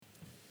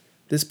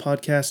This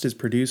podcast is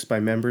produced by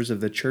members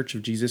of the Church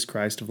of Jesus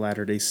Christ of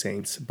Latter-day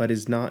Saints, but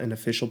is not an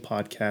official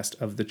podcast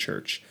of the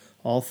church.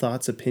 All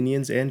thoughts,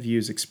 opinions, and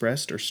views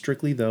expressed are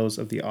strictly those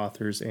of the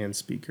authors and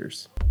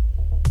speakers.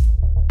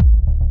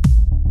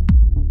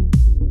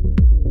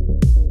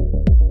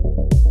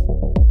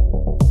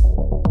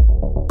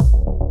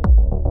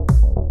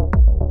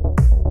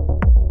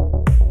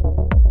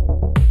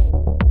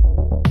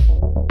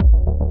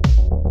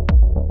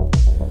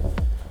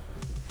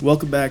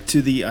 Welcome back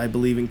to the I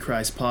Believe in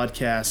Christ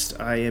podcast.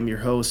 I am your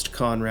host,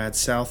 Conrad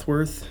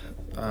Southworth.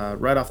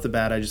 Right off the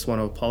bat, I just want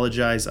to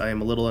apologize. I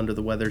am a little under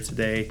the weather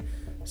today,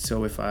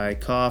 so if I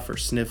cough or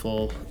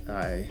sniffle,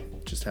 I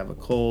just have a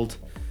cold,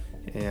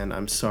 and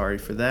I'm sorry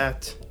for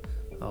that.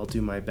 I'll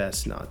do my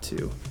best not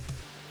to.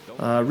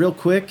 Real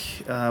quick,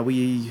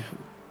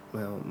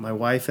 my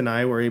wife and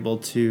I were able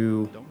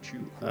to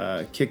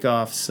kick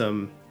off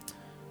some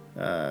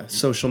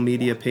social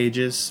media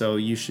pages, so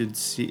you should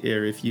see,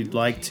 or if you'd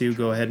like to,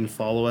 go ahead and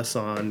follow us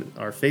on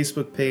our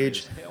Facebook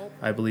page,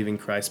 I Believe in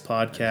Christ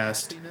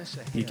Podcast.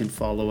 You can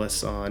follow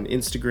us on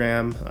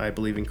Instagram, I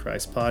Believe in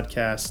Christ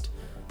Podcast.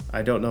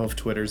 I don't know if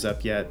Twitter's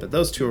up yet, but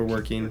those two are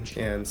working,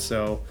 and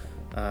so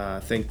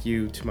thank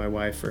you to my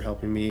wife for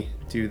helping me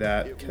do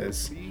that,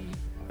 because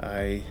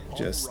I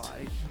just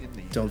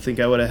don't think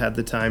I would have had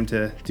the time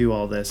to do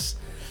all this.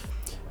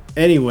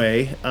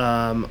 Anyway,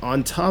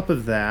 on top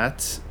of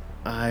that,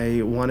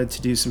 I wanted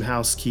to do some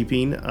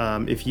housekeeping.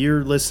 If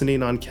you're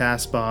listening on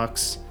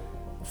CastBox,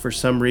 for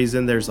some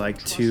reason there's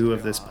like two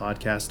of this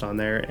podcast on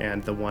there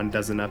and the one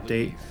doesn't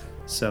update,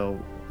 so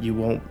you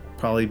won't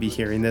probably be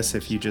hearing this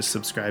if you just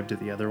subscribe to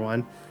the other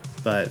one,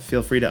 but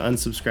feel free to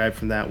unsubscribe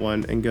from that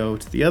one and go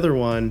to the other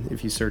one.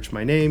 If you search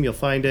my name, you'll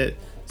find it.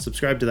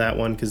 Subscribe to that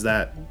one because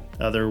that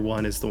other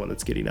one is the one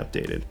that's getting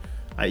updated.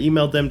 I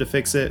emailed them to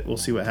fix it. We'll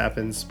see what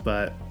happens,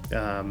 but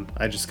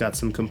I just got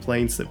some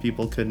complaints that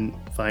people couldn't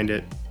find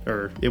it,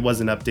 or it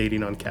wasn't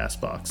updating on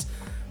CastBox.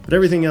 But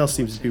everything else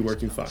seems to be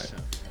working fine.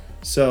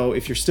 So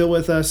if you're still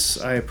with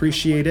us, I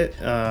appreciate it.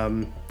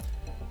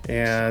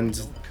 And,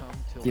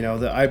 you know,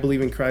 the I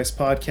Believe in Christ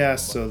podcast.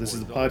 So this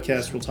is the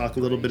podcast. We'll talk a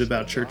little bit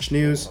about church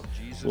news.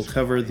 We'll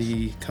cover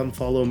the Come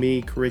Follow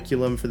Me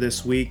curriculum for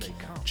this week,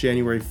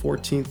 January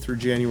 14th through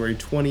January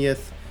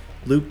 20th,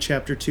 Luke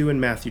chapter 2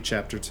 and Matthew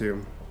chapter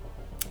 2.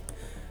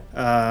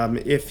 And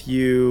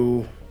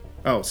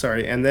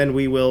then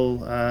we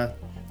will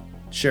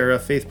share a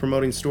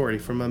faith-promoting story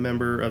from a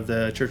member of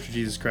the Church of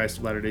Jesus Christ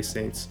of Latter-day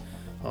Saints.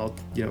 I'll,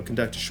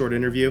 conduct a short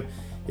interview.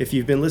 If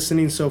you've been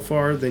listening so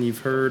far, then you've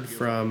heard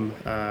from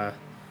the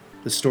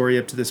story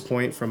up to this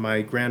point from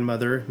my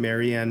grandmother,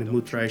 Mary Ann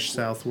Mutreich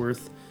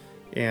Southworth,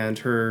 and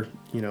her,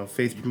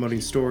 faith-promoting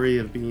story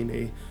of being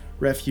a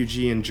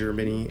refugee in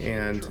Germany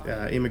and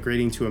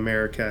immigrating to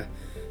America.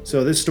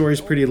 So this story is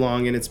pretty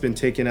long, and it's been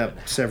taking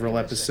up several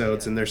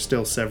episodes, and there's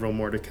still several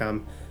more to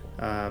come.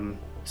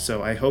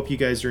 So I hope you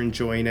guys are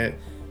enjoying it.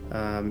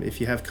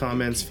 If you have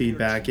comments,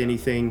 feedback,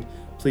 anything,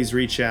 please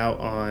reach out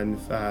on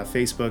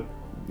Facebook,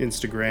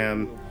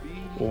 Instagram,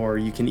 or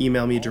you can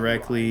email me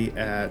directly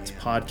at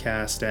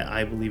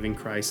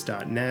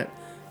podcast@ibelieveinchrist.net.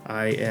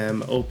 I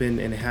am open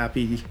and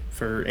happy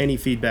for any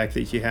feedback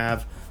that you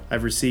have.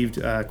 I've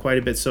received quite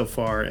a bit so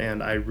far,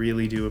 and I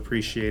really do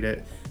appreciate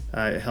it.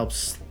 It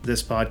helps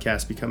this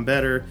podcast become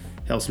better,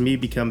 helps me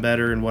become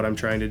better in what I'm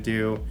trying to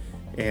do,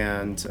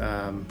 and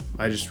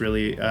I just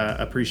really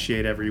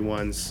appreciate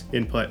everyone's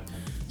input.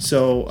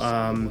 So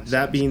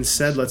that being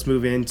said, let's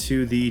move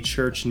into the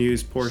church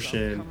news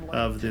portion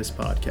of this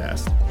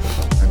podcast.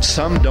 And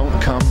some don't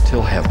come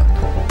till heaven,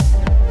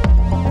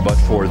 but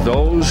for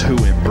those who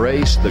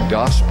embrace the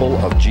gospel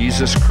of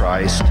Jesus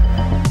Christ,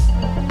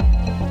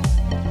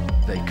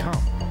 they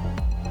come.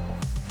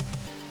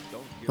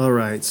 All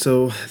right,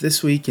 so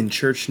this week in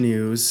church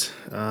news,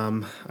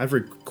 I've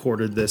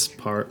recorded this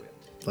part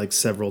like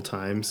several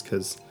times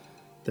because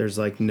there's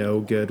like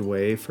no good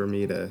way for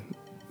me to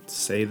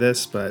say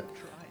this, but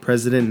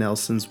President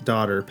Nelson's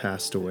daughter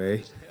passed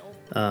away.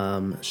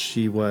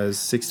 She was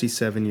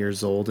 67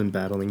 years old and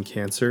battling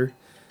cancer.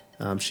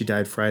 She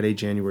died Friday,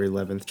 January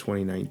 11th,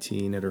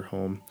 2019 at her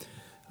home.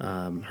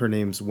 Her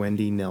name's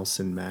Wendy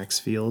Nelson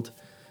Maxfield.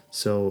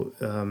 So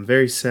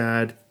very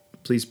sad.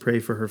 Please pray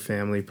for her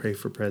family. Pray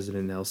for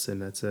President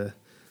Nelson. It's a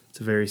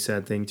very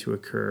sad thing to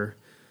occur.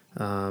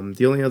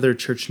 The only other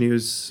church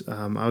news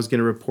I was going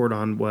to report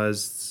on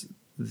was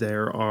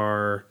there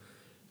are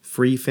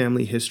free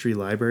family history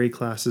library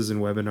classes and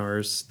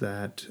webinars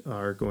that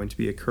are going to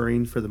be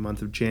occurring for the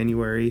month of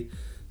January.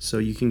 So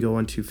you can go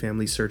onto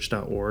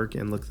familysearch.org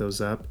and look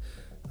those up.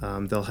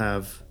 They'll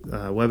have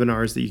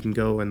webinars that you can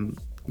go and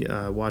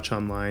watch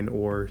online,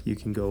 or you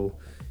can go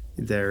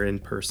there in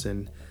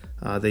person.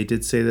 They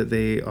did say that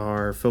they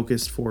are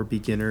focused for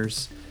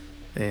beginners,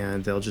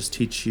 and they'll just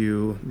teach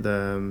you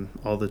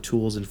all the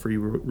tools and free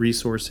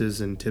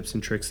resources and tips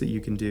and tricks that you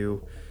can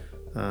do.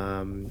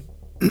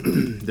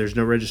 There's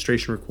no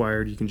registration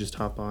required. You can just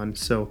hop on.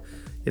 So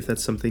if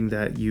that's something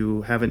that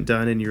you haven't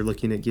done and you're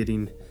looking at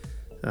getting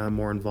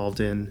more involved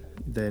in,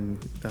 then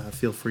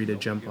feel free to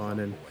jump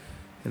on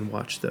and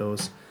watch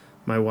those.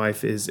 My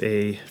wife is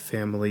a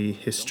family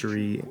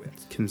history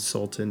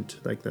consultant,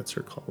 like that's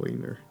her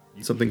calling or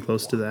something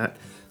close to that.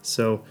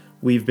 So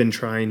we've been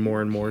trying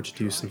more and more to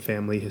do some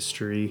family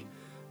history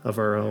of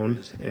our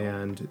own.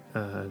 And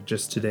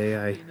just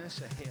today I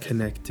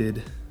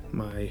connected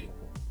my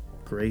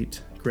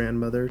great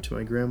grandmother to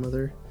my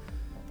grandmother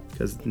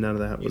because none of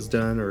that was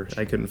done, or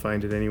I couldn't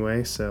find it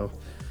anyway. So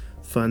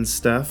fun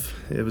stuff.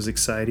 It was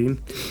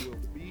exciting.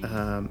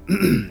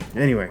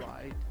 Anyway,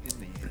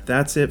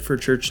 that's it for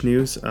church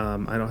news.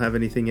 I don't have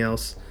anything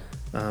else.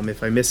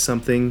 If I missed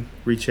something,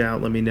 reach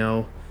out, let me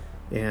know,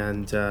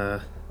 and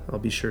I'll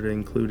be sure to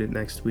include it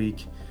next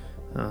week.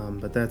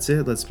 But that's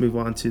it. Let's move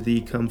on to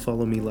the Come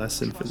Follow Me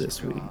lesson for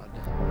this week.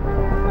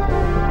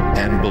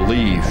 And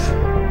believe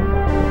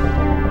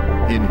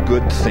in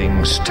good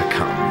things to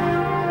come.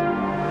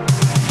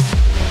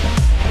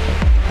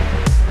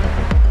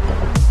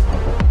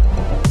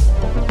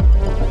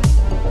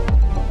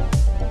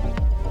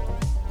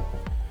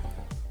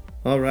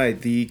 All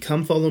right, the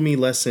Come Follow Me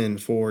lesson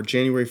for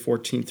January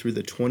 14th through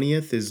the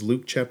 20th is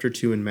Luke chapter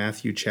 2 and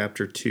Matthew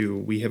chapter 2.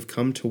 We have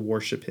come to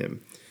worship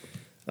him.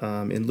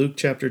 In Luke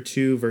chapter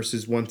 2,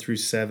 verses 1 through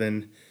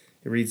 7,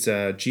 it reads,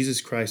 Jesus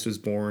Christ was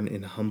born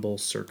in humble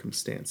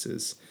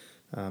circumstances.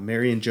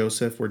 Mary and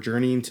Joseph were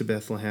journeying to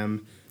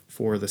Bethlehem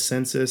for the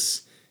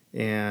census,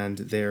 and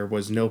there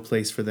was no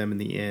place for them in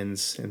the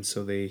inns, and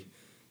so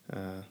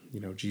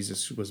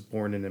Jesus was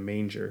born in a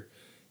manger.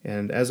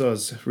 And as I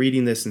was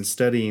reading this and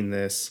studying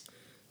this,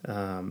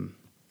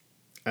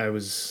 I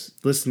was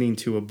listening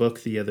to a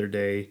book the other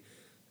day,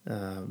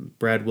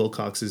 Brad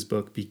Wilcox's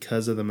book,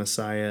 Because of the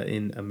Messiah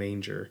in a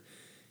Manger.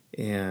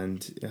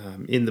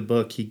 And in the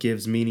book, he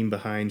gives meaning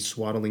behind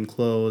swaddling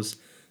clothes,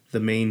 the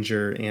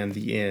manger, and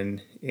the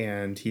inn.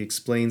 And he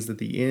explains that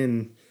the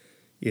inn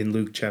in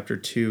Luke chapter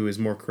 2 is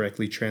more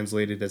correctly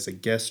translated as a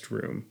guest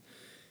room.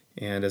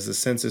 And as the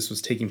census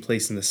was taking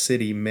place in the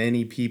city,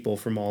 many people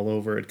from all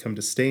over had come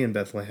to stay in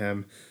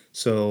Bethlehem,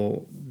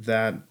 so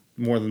that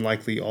more than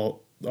likely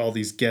all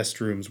these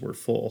guest rooms were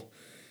full.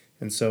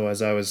 And so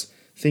as I was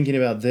thinking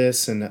about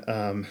this and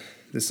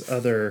this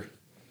other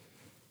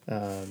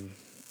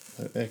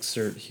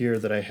excerpt here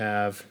that I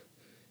have,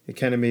 it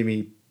kind of made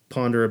me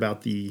ponder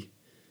about the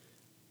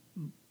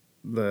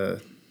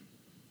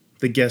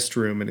guest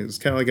room, and it was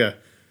kind of like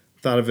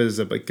thought of it as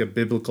like a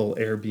biblical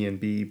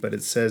Airbnb, but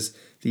it says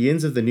the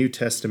inns of the New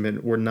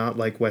Testament were not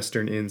like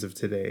Western inns of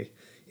today.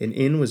 An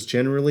inn was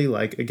generally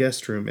like a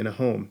guest room in a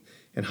home,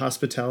 and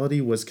hospitality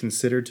was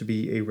considered to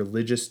be a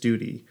religious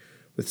duty.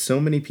 With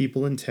so many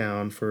people in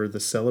town for the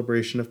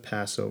celebration of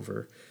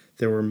Passover,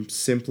 there were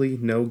simply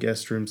no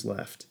guest rooms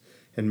left,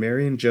 and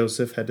Mary and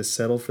Joseph had to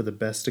settle for the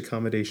best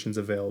accommodations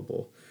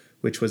available,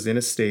 which was in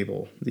a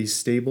stable. These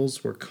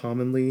stables were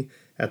commonly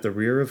at the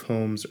rear of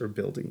homes or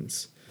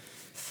buildings.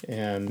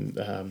 And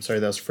that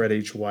was Fred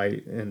H.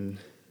 White,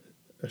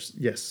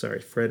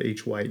 Fred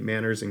H. White,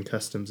 Manners and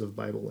Customs of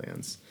Bible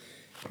Lands,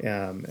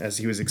 as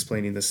he was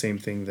explaining the same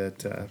thing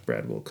that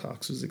Brad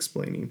Wilcox was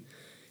explaining.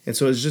 And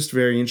so it's just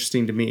very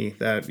interesting to me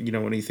that,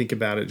 when you think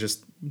about it,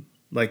 just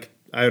like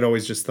I had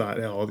always just thought,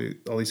 all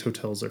these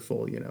hotels are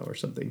full, or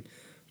something.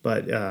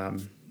 But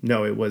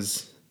no, it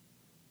was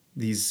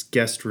these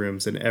guest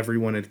rooms, and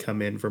everyone had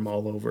come in from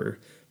all over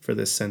for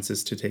this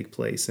census to take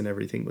place, and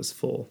everything was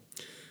full.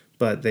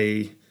 But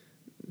they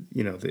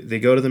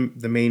go to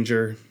the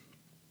manger,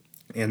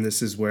 and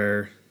this is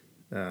where,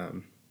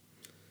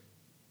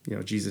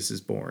 Jesus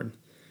is born.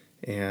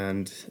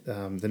 And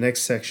the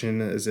next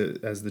section, as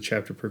the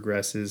chapter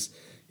progresses,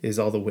 is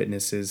all the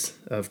witnesses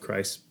of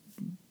Christ's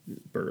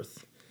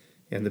birth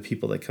and the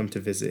people that come to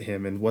visit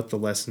him, and what the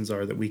lessons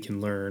are that we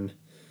can learn,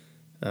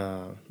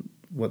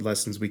 what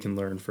lessons we can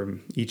learn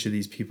from each of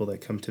these people that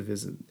come to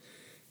visit.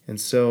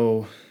 And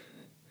so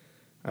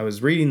I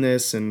was reading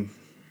this, and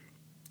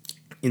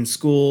in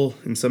school,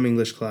 in some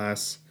English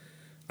class,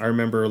 I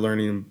remember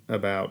learning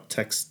about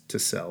text to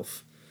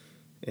self.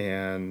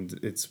 And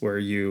it's where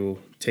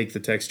you take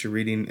the text you're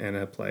reading and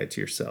apply it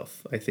to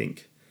yourself, I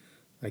think.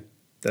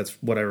 That's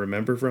what I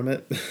remember from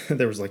it.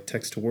 There was like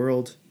text to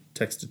world,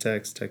 text to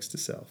text, text to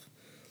self.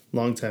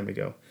 Long time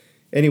ago.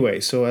 Anyway,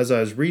 so as I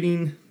was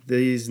reading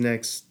these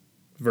next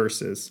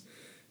verses,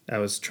 I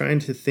was trying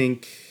to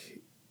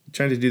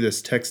do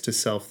this text to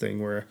self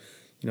thing where,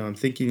 I'm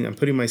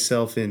putting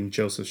myself in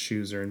Joseph's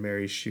shoes or in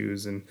Mary's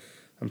shoes, and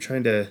I'm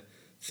trying to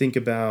think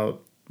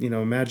about,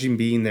 imagine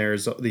being there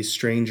as these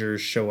strangers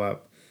show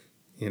up,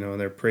 and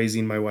they're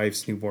praising my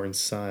wife's newborn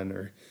son,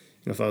 or,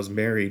 if I was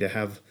Mary, to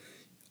have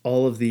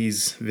all of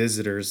these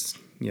visitors,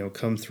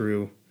 come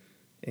through,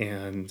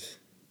 and,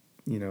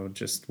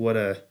 just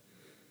what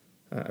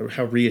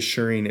how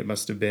reassuring it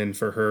must have been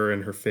for her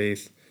and her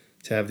faith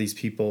to have these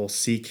people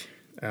seek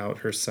out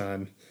her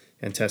son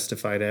and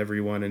testify to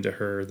everyone and to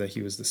her that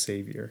he was the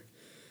Savior.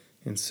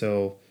 And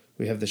so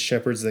we have the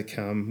shepherds that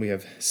come, we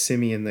have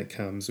Simeon that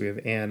comes, we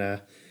have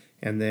Anna,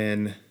 and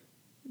then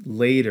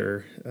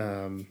later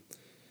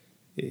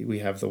we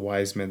have the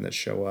wise men that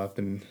show up,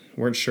 and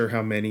weren't sure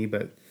how many,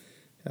 but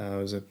it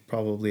was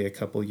probably a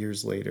couple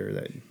years later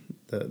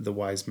the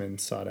wise men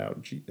sought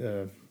out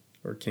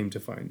or came to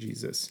find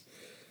Jesus.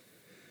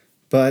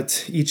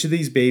 But each of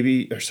these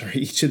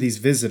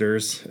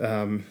visitors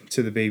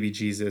to the baby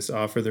Jesus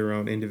offer their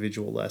own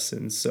individual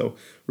lessons. So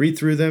read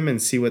through them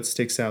and see what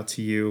sticks out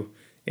to you,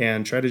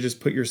 and try to just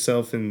put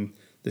yourself in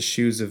the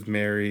shoes of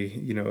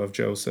Mary, of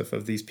Joseph,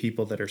 of these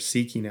people that are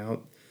seeking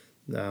out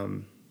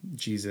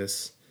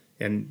Jesus,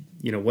 and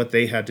what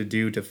they had to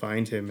do to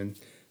find him. And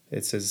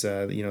it says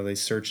they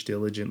searched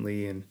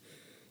diligently, and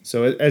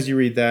so as you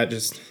read that,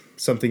 just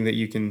something that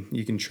you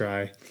can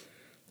try.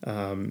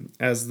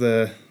 As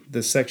the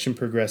section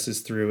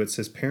progresses through, it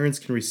says parents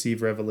can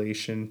receive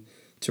revelation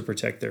to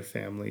protect their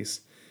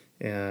families,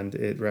 and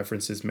it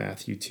references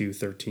Matthew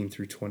 2:13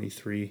 through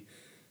 23.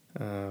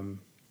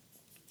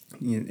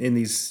 In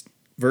these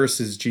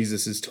verses,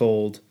 Jesus is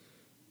told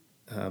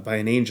by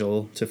an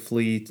angel to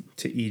flee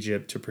to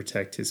Egypt to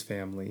protect his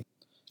family.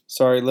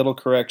 Sorry, little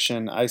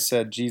correction. I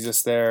said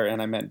Jesus there, and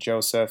I meant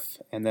Joseph.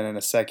 And then in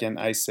a second,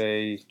 I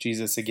say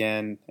Jesus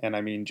again, and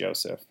I mean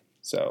Joseph.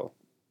 So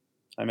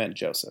I meant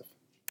Joseph.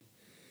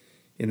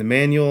 In the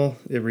manual,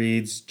 it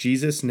reads,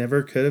 Jesus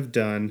never could have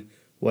done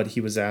what he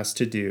was asked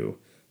to do,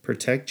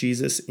 protect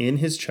Jesus in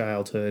his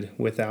childhood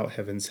without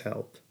heaven's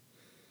help.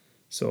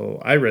 So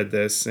I read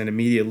this and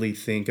immediately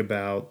think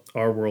about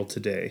our world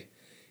today,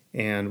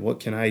 and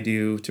what can I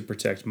do to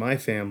protect my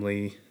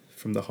family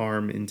from the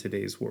harm in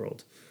today's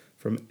world,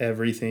 from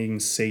everything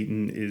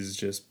Satan is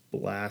just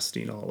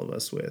blasting all of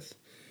us with.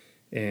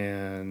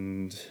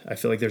 And I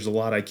feel like there's a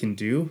lot I can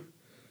do,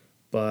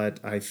 but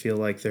I feel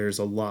like there's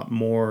a lot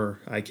more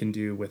I can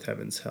do with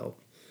heaven's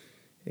help.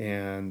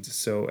 And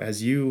so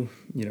as you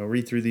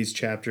read through these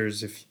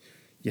chapters, if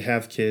you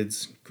have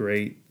kids,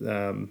 great.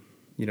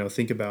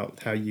 Think about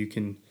how you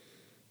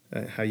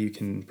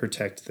can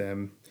protect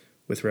them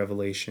with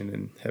revelation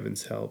and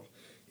heaven's help.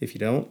 If you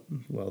don't,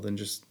 well, then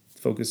just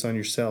focus on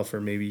yourself or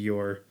maybe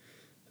your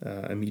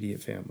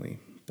immediate family.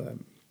 But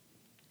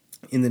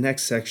in the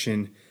next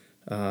section,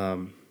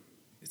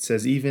 it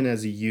says, even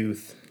as a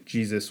youth,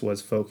 Jesus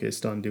was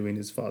focused on doing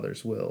his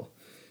Father's will,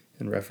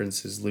 and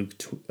references Luke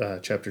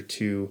chapter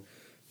 2,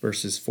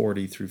 verses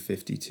 40 through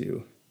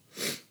 52.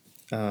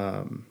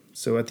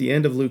 So at the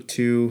end of Luke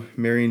 2,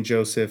 Mary and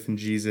Joseph and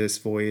Jesus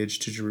voyage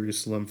to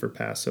Jerusalem for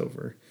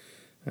Passover.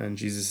 And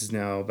Jesus is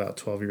now about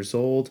 12 years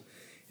old.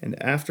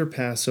 And after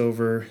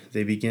Passover,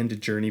 they begin to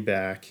journey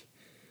back,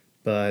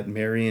 but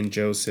Mary and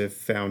Joseph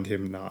found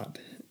him not.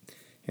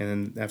 And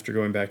then after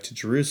going back to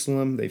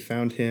Jerusalem, they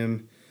found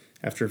him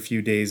after a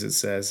few days, it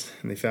says,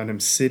 and they found him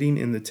sitting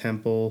in the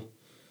temple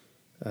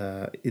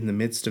in the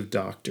midst of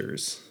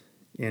doctors.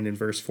 And in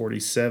verse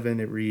 47,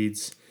 it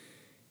reads,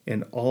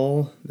 and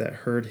all that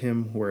heard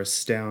him were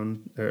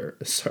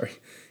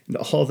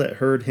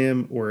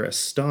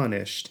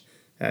astonished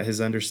at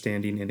his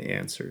understanding and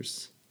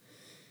answers.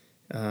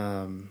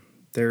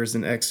 There's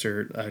an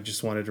excerpt I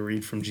just wanted to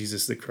read from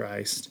Jesus the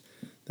Christ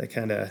that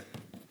kind of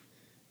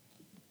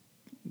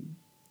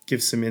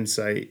gives some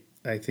insight,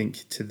 I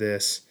think, to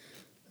this.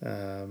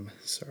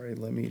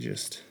 Let me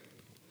just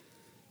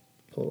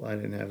pull. I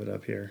didn't have it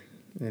up here.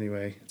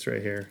 Anyway, it's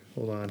right here.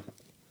 Hold on.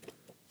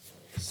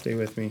 Stay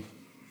with me.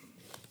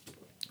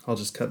 I'll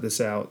just cut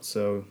this out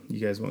so you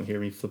guys won't hear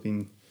me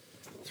flipping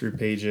through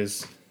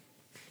pages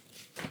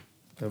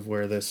of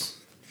where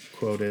this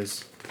quote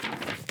is.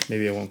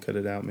 Maybe I won't cut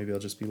it out. Maybe I'll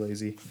just be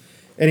lazy.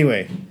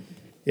 Anyway,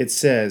 it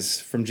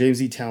says from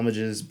James E.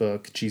 Talmage's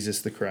book,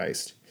 Jesus the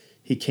Christ,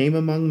 he came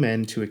among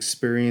men to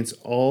experience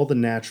all the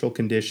natural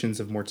conditions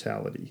of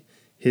mortality.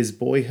 His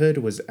boyhood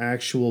was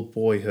actual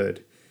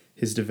boyhood.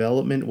 His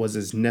development was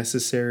as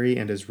necessary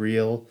and as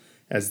real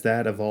as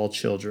that of all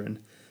children.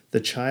 The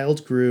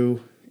child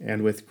grew,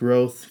 and with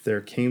growth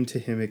there came to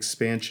him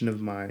expansion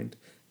of mind,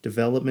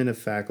 development of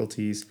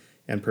faculties,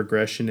 and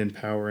progression in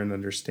power and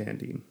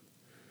understanding.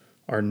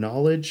 Our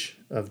knowledge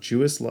of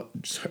Jewish life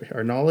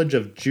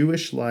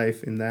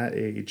in that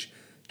age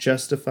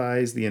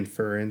justifies the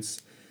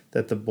inference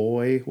that the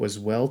boy was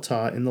well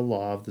taught in the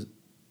law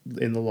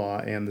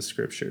and the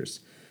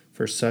scriptures,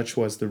 for such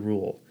was the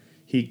rule.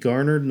 He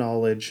garnered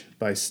knowledge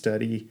by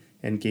study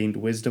and gained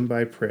wisdom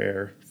by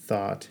prayer,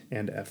 thought,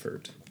 and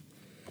effort.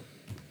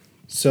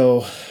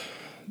 So,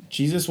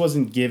 Jesus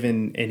wasn't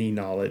given any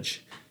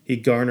knowledge. He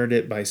garnered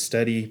it by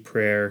study,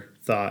 prayer,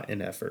 thought,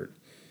 and effort.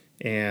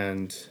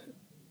 And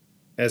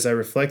as I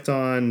reflect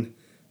on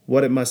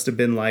what it must have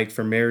been like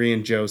for Mary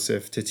and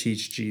Joseph to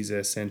teach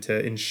Jesus and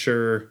to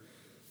ensure,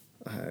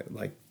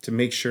 to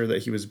make sure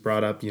that he was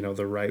brought up,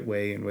 the right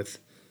way and with,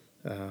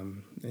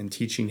 and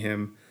teaching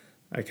him,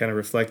 I kind of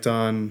reflect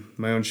on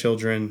my own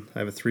children. I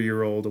have a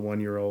 3-year-old, a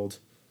 1-year-old.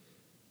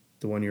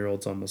 The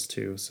 1-year-old's almost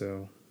 2.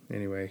 So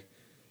anyway,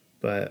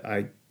 but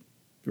I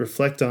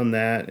reflect on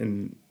that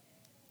and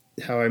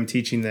how I'm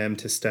teaching them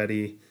to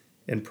study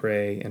and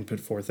pray and put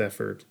forth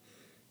effort.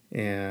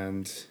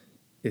 And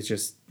it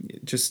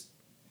just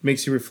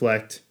makes you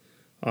reflect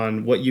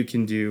on what you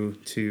can do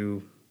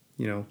to,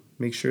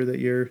 make sure that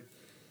your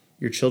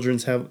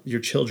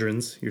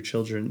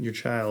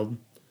child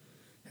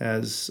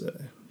has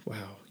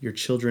wow, your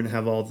children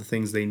have all the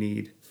things they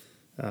need,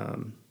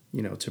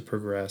 to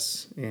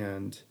progress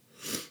and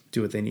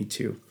do what they need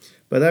to.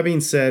 But that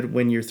being said,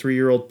 when your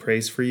 3-year-old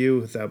prays for you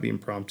without being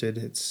prompted,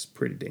 it's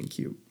pretty dang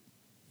cute.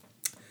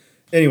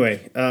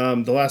 Anyway,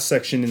 the last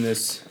section in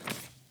this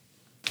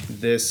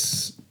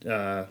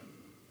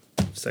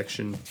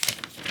section,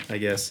 I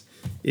guess,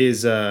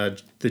 is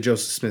the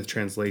Joseph Smith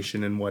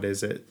translation and what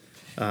is it.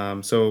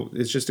 So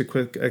it's just a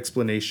quick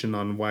explanation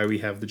on why we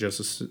have the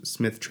Joseph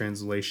Smith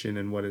translation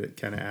and what it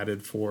kind of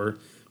added for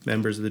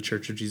members of the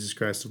Church of Jesus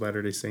Christ of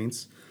Latter-day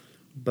Saints.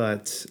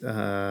 But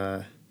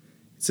it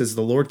says,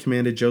 the Lord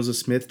commanded Joseph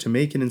Smith to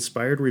make an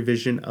inspired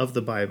revision of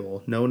the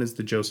Bible, known as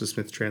the Joseph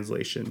Smith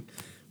translation.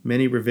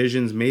 Many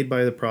revisions made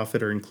by the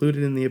prophet are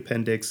included in the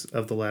appendix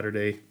of the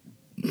Latter-day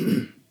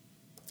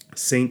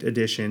Saint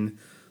edition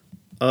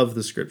of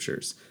the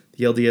Scriptures.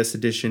 The LDS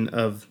edition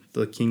of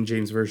the King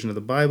James Version of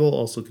the Bible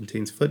also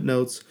contains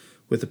footnotes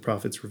with the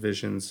prophet's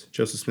revisions.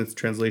 Joseph Smith's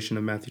translation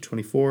of Matthew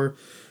 24,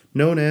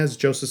 known as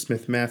Joseph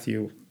Smith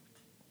Matthew,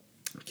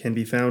 can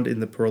be found in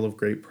the Pearl of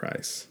Great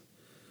Price.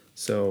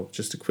 So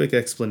just a quick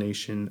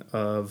explanation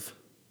of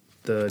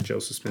the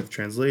Joseph Smith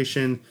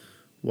translation,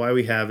 why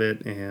we have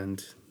it,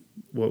 and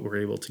what we're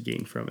able to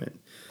gain from it.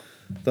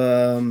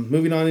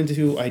 Moving on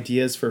into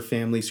ideas for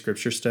family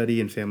scripture study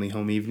and family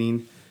home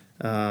evening.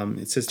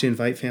 It says to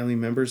invite family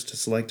members to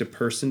select a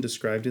person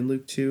described in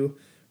Luke 2,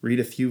 read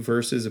a few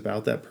verses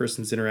about that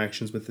person's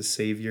interactions with the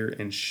Savior,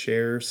 and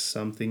share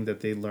something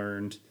that they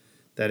learned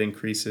that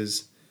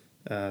increases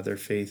their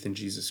faith in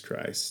Jesus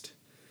Christ.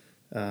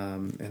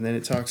 And then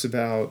it talks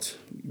about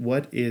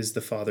what is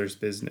the Father's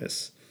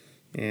business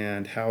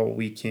and how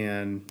we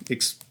can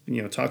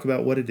talk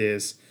about what it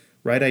is,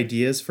 write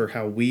ideas for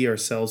how we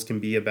ourselves can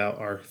be about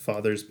our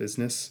Father's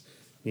business,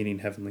 meaning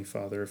Heavenly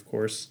Father, of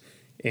course,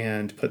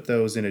 and put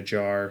those in a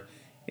jar.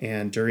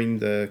 And during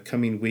the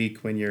coming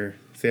week, when your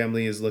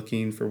family is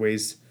looking for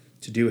ways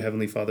to do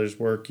Heavenly Father's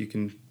work, you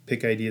can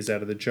pick ideas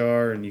out of the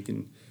jar and you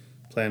can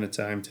plan a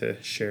time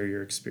to share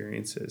your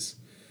experiences.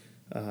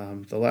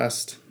 The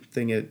last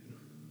thing it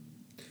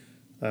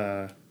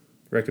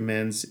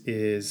recommends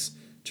is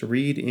to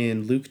read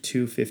in Luke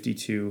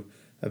 2:52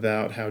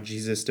 about how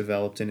Jesus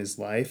developed in his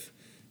life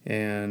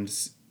and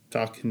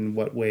talk in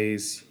what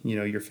ways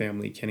your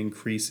family can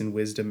increase in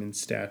wisdom and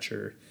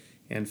stature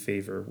and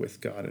favor with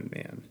God and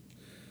man.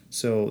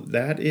 So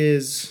that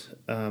is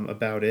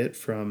about it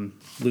from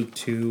Luke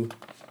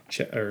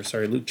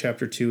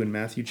chapter 2 and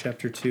Matthew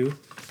chapter 2.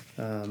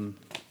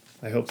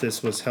 I hope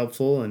this was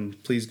helpful,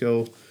 and please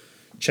go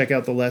check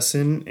out the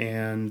lesson.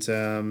 And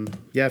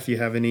if you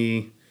have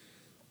any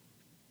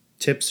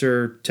tips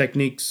or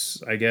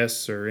techniques, I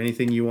guess, or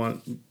anything you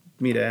want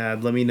me to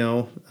add, let me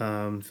know.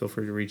 Feel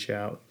free to reach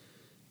out.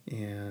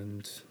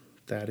 And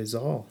that is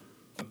all.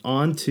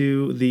 On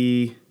to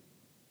the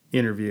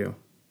interview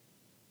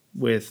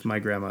with my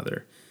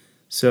grandmother.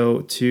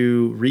 So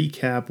to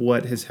recap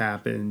what has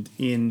happened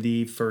in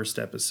the first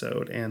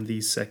episode and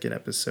the second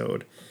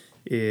episode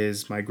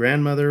is my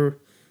grandmother,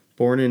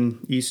 born in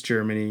East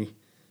Germany,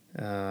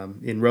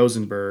 in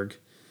Rosenberg.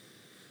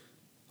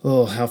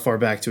 Oh, how far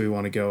back do we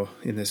want to go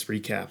in this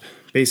recap?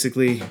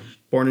 Basically,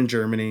 born in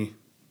Germany,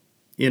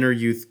 Hitler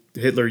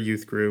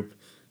Youth Group,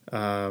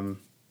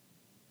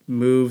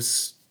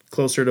 moves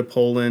closer to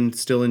Poland,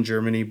 still in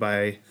Germany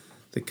by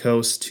the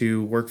coast,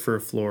 to work for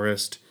a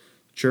florist.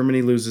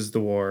 Germany loses the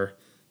war.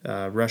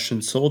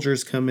 Russian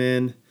soldiers come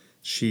in.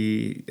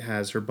 She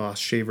has her boss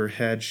shave her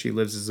head. She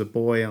lives as a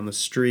boy on the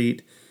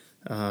street.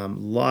 A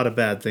lot of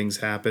bad things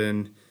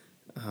happen.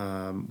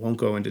 Won't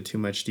go into too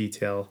much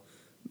detail,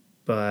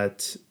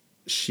 but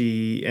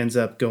she ends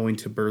up going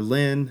to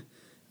Berlin.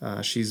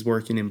 She's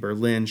working in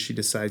Berlin. She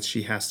decides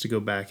she has to go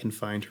back and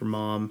find her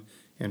mom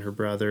and her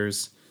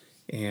brothers,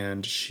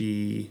 and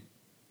she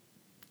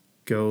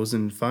goes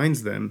and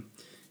finds them.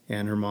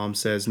 And her mom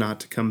says not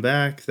to come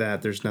back,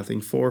 that there's nothing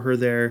for her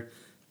there,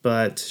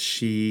 but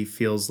she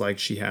feels like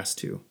she has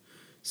to.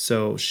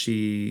 So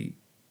she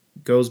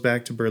goes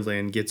back to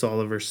Berlin, gets all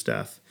of her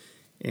stuff,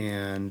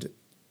 and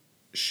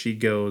she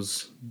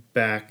goes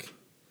back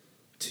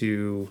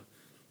to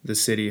the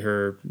city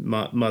her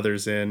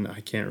mother's in.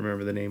 I can't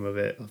remember the name of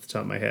it off the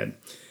top of my head.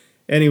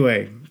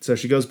 Anyway, so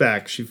she goes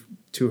back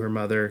to her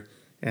mother,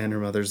 and her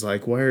mother's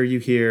like, why are you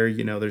here?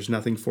 There's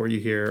nothing for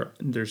you here.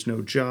 There's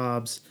no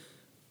jobs.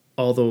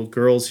 All the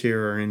girls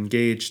here are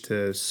engaged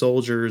to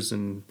soldiers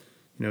and,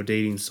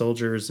 dating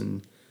soldiers.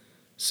 And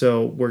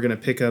so we're going to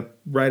pick up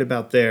right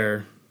about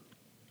there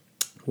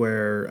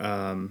where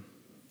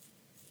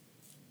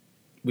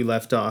we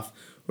left off.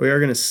 We are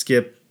going to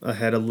skip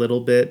ahead a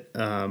little bit.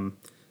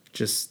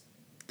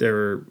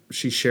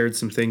 She shared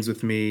some things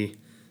with me,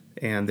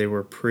 and they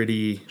were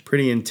pretty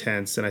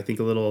intense, and I think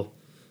a little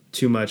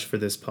too much for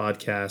this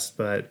podcast.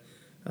 But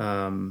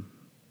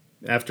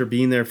after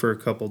being there for a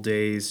couple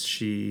days,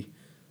 she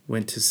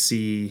went to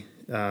see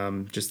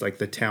just like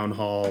the town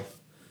hall,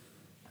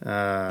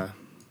 some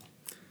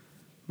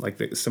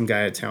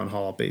guy at town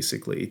hall,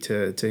 basically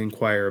to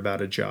inquire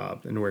about a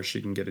job and where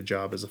she can get a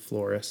job as a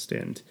florist.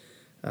 And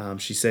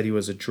She said he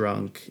was a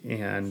drunk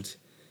and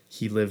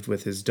he lived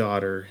with his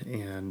daughter,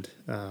 and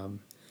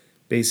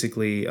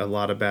basically a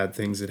lot of bad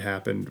things had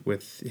happened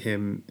with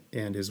him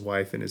and his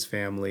wife and his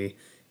family,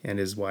 and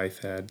his wife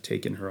had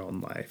taken her own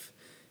life.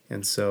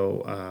 And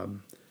so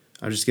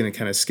I'm just going to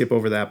kind of skip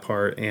over that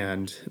part,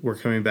 and we're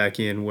coming back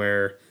in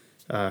where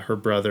her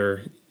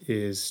brother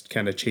is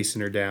kind of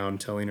chasing her down,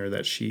 telling her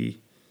that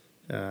she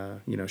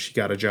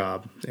got a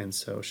job. And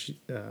so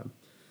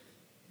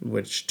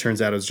which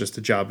turns out it was just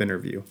a job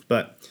interview.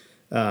 But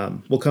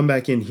we'll come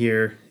back in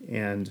here,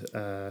 and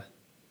I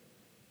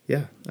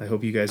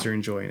hope you guys are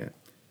enjoying it.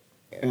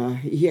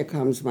 Here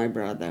comes my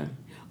brother.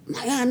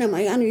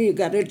 Marianne, you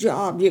got a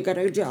job.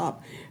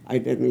 I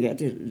didn't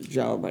get a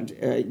job, but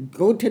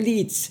go to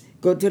Leeds,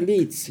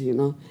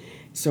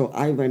 So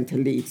I went to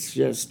Leeds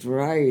just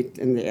right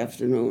in the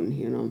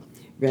afternoon,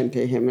 Went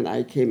to him, and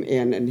I came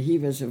in, and he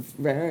was a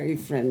very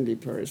friendly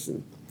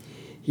person.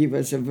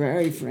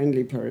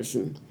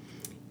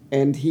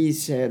 And he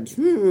said,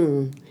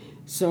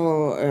 so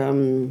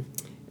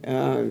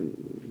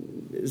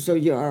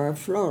you are a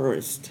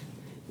florist,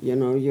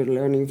 you're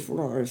learning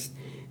florist,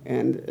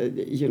 and,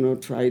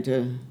 try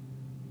to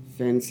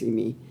fancy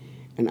me.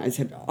 And I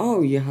said,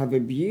 oh, you have a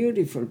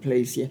beautiful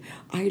place here.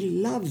 I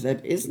love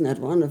that. Isn't that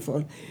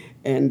wonderful?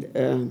 And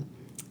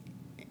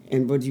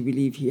would you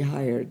believe he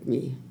hired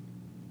me?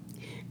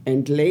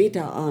 And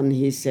later on,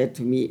 he said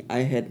to me,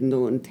 I had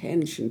no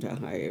intention to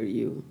hire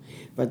you,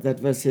 but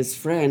that was his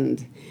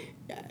friend.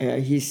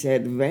 He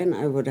said, when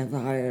I would have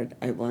hired,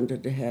 I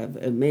wanted to have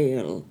a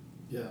male.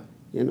 Yeah.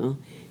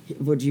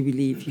 Would you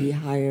believe he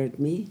hired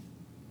me?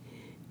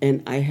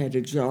 And I had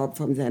a job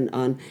from then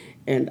on.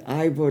 And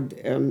I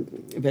would,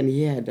 when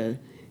he had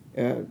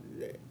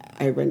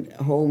I went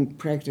home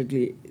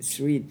practically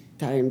 3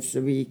 times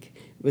a week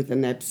with a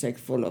knapsack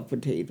full of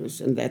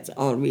potatoes, and that's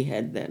all we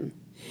had then.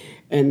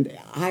 And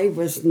I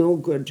was no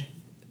good.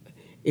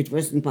 It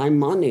wasn't my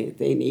money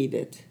they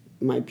needed,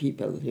 my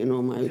people,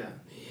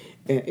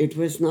 It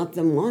was not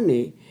the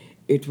money.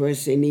 It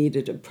was they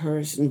needed a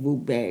person who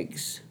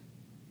begs.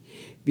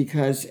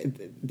 Because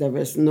there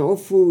was no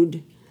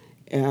food.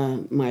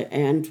 My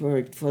aunt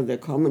worked for the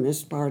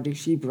Communist Party.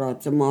 She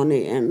brought the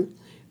money in,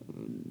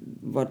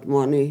 what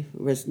money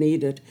was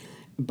needed.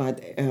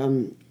 But,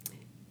 and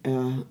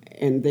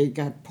they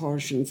got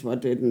portions what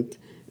didn't,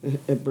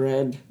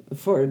 bread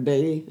for a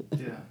day.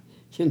 Yeah.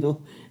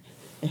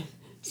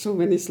 So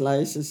many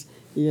slices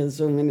here,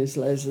 so many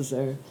slices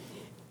there.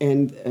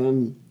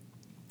 And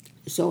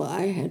so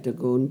I had to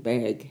go and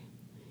beg.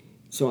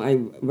 So I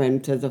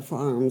went to the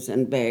farms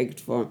and begged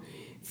for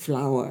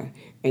flour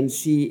and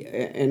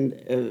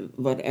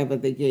whatever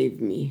they gave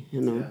me,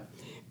 Yeah.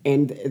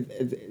 And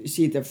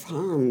see, the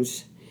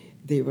farms,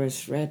 they were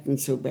threatened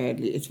so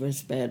badly. It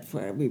was bad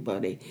for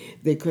everybody.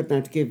 They could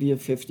not give you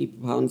 50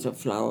 pounds of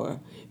flour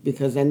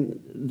because then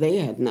they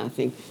had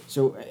nothing.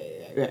 So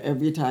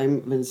every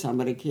time when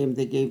somebody came,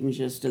 they gave me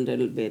just a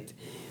little bit.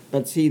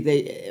 But see,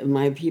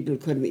 my people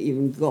couldn't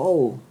even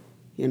go,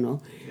 Yeah.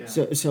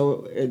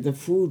 So the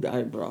food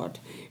I brought,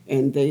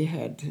 and they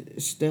had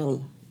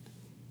still,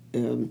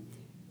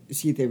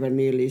 they were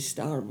nearly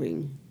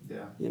starving.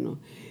 Yeah.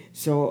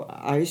 So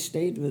I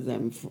stayed with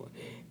them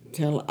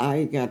till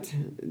I got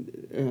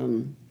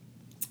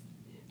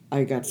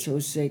so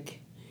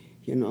sick,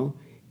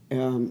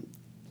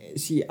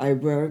 I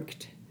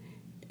worked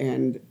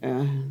and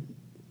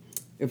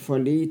for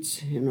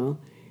Leeds,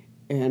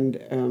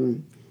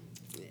 and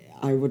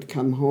I would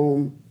come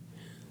home.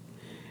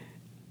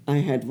 I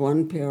had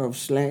one pair of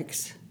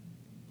slacks,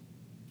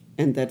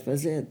 and that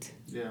was it.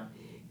 Yeah.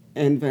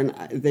 And when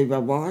they were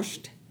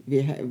washed,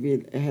 we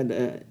had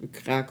a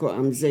Krakow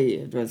am See.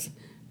 It was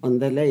on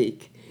the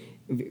lake.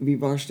 We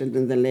washed it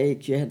in the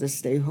lake. You had to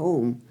stay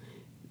home,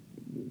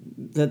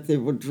 that they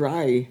would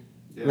dry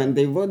when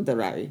they would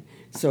dry.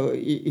 So,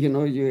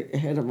 you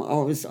had them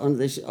always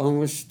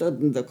almost stood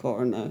in the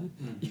corner.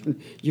 Mm-hmm.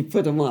 You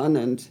put them on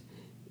and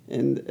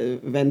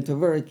went to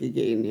work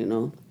again,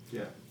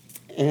 Yeah.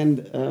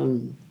 And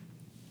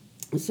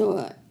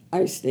so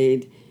I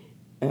stayed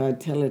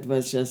till it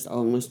was just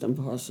almost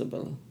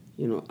impossible.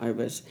 I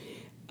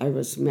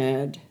was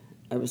mad,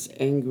 I was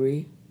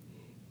angry,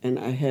 and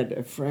I had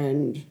a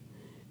friend.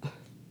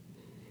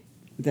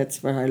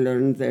 That's where I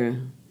learned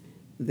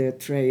the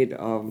trade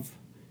of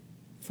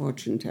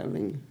fortune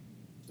telling.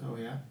 Oh,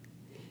 yeah?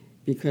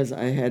 Because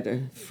I had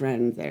a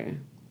friend there.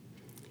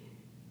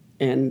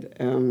 And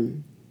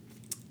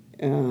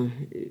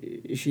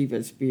she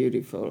was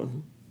beautiful.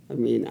 I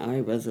mean,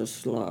 I was a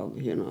slob,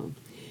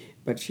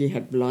 But she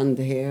had blonde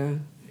hair,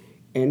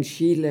 and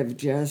she lived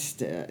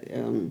just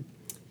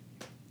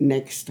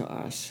next to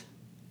us.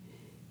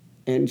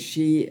 And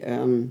she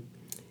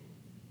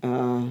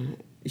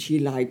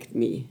liked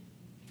me.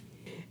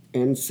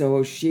 And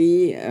so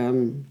she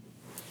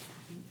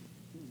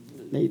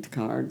made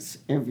cards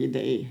every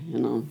day,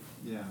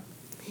 Yeah.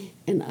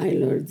 And I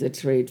learned the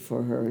trade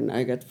for her, and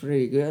I got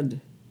pretty good,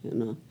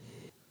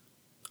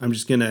 I'm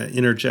just going to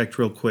interject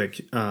real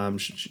quick.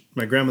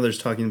 My grandmother's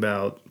talking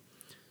about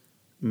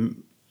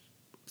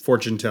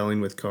fortune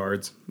telling with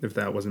cards, if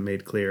that wasn't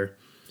made clear.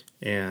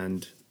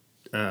 And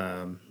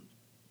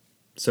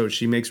so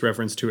she makes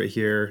reference to it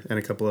here and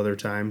a couple other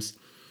times.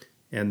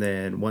 And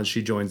then once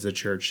she joins the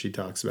church, she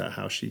talks about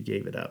how she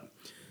gave it up.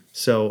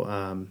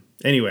 So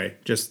anyway,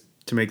 just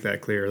to make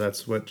that clear,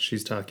 that's what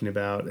she's talking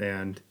about.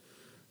 And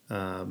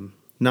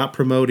not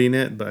promoting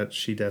it, but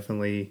she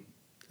definitely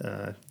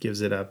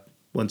gives it up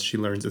once she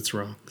learns it's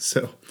wrong.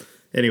 So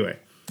anyway.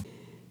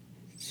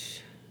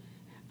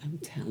 I'm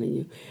telling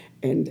you.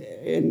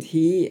 And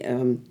he,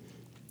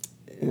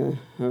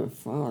 her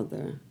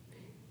father,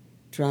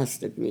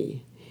 trusted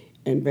me.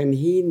 And when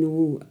he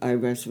knew I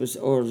was with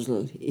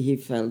Ursel, he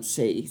felt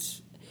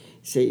safe.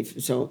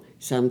 So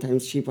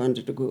sometimes she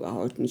wanted to go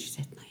out, and she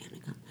said,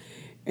 Marianne, come.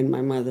 And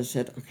my mother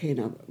said, okay,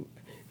 now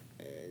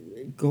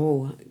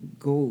go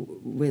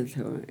with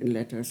her and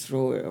let her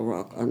throw a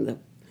rock on the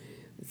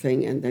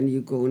thing, and then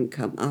you go and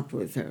come up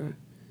with her,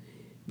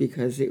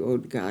 because the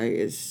old guy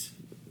is,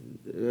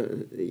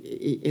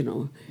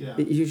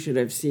 you should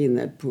have seen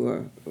that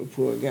poor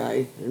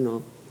guy,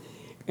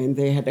 And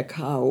they had a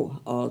cow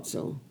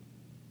also,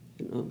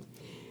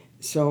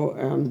 So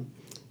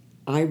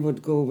I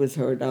would go with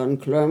her down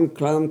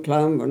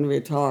Clum when we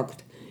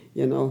talked,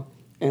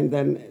 And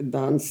then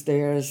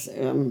downstairs,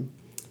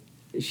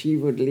 she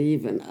would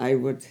leave, and I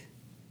would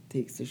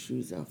take the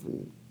shoes off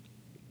and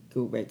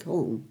go back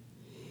home.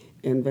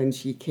 And when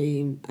she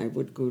came, I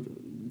would go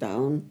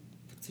down,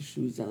 put the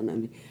shoes on,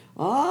 and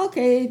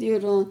okay,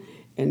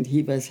 and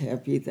he was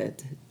happy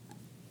that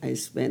I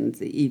spent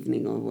the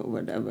evening or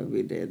whatever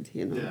we did,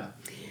 Yeah.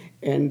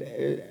 And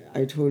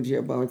I told you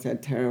about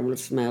that terrible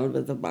smell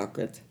with the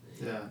bucket.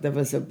 Yeah. There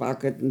was a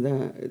bucket in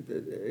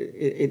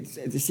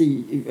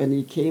see, when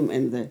he came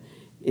in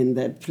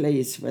that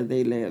place where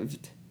they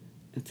lived,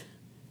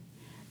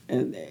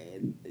 and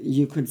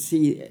you could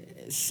see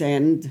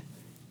sand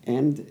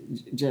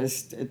and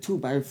just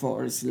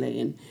 2x4s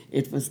laying.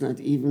 It was not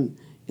even,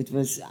 it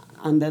was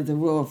under the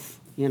roof,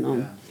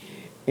 Yeah.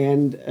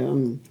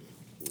 And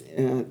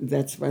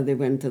that's why they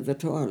went to the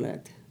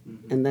toilet.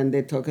 Mm-hmm. And then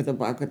they took the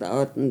bucket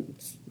out and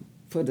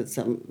put it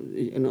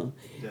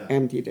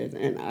emptied it.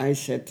 And I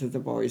said to the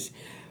boys,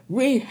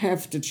 we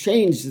have to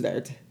change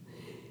that.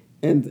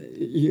 And,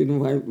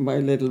 my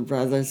little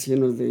brothers,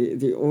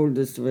 the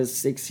oldest was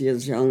 6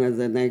 years younger,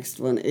 the next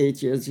one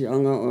 8 years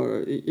younger,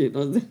 or,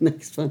 the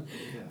next one.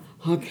 Yeah.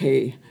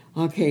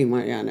 Okay,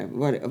 Marianne,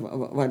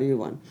 what do you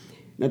want?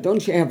 Now,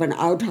 don't you have an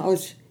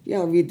outhouse?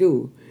 Yeah, we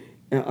do.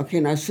 Okay,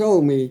 now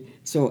show me.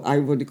 So I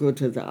would go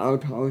to the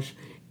outhouse,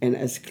 and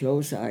as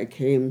close as I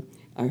came,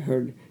 I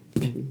heard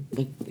bang,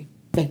 bang, bang,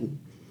 bang.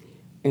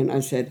 And I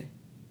said,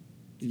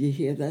 do you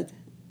hear that?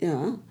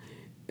 Yeah.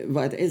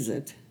 What is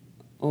it?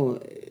 Oh,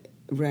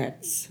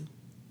 rats.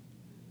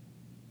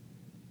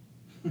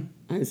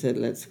 I said,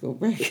 let's go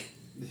back.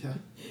 Yeah.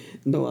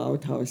 No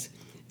outhouse.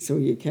 So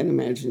you can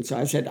imagine. So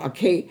I said,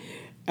 okay,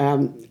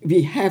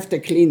 we have to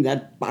clean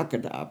that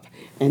bucket up.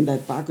 And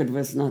that bucket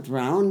was not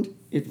round.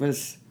 It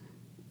was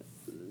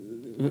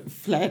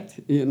flat,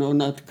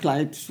 not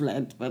quite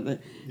flat, but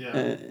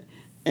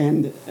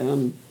and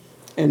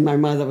my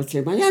mother would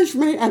say,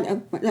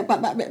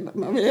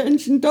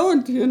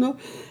 don't,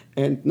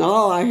 And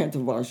now I had to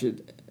wash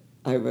it.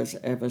 I was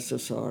ever so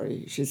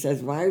sorry. She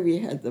says, why we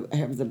had to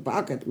have the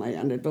bucket,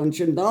 Marianne? Don't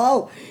you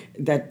know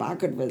that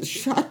bucket was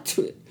shot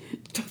to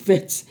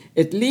bits?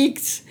 It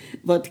leaks.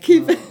 What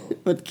keeps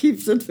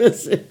it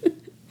busy?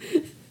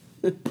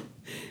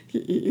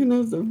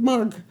 The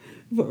mug.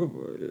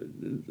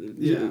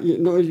 Yeah.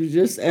 You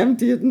just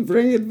empty it and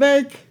bring it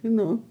back,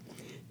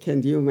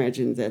 Can you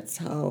imagine that's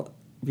how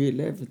we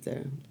lived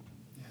there?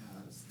 Yeah,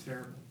 that's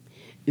terrible.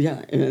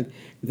 Yeah,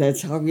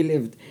 that's how we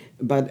lived.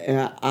 But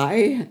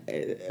I,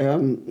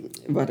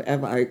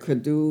 whatever I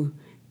could do,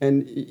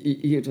 and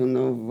you don't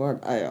know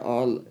what I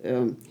all,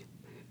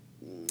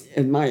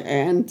 and my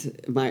aunt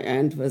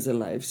was a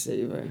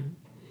lifesaver.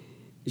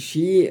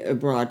 She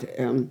brought,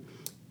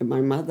 my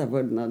mother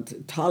would not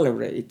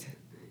tolerate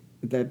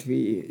that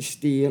we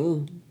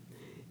steal,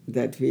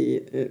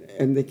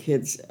 and the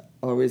kids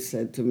always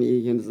said to me,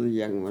 the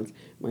young ones,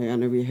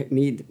 Marianne, we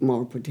need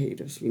more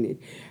potatoes.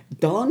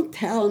 Don't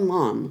tell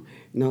Mom.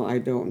 No, I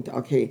don't.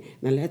 Okay,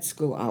 now let's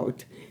go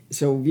out.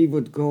 So we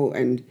would go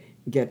and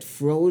get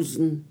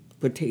frozen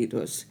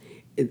potatoes.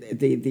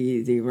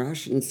 The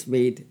Russians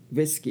made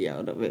whiskey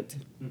out of it.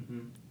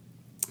 Mm-hmm.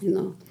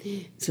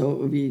 So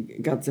we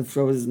got the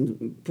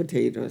frozen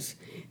potatoes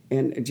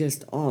and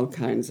just all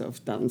kinds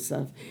of dumb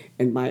stuff.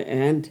 And my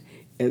aunt,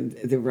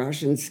 the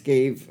Russians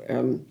gave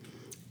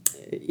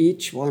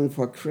each one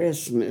for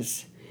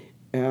Christmas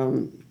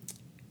 2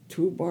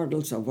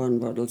 bottles or 1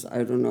 bottle,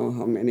 I don't know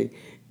how many,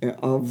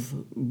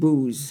 of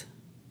booze,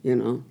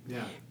 Yeah.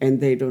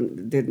 And they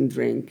didn't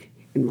drink.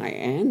 And my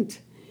aunt,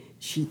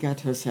 she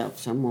got herself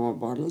some more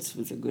bottles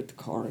with a good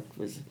cork,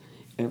 with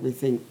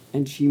everything,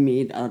 and she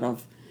made out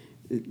of,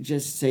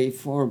 just say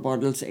 4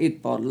 bottles,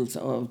 8 bottles,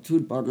 or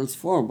 2 bottles,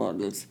 4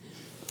 bottles,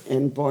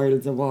 and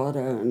boiled the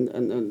water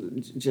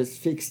and just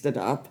fixed it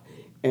up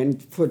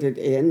and put it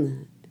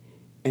in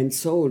and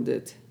sold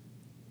it.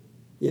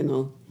 you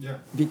know,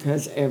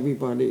 because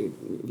everybody,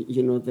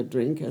 you know, the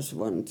drinkers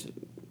want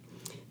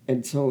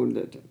and sold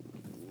it.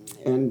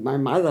 And my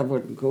mother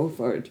wouldn't go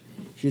for it.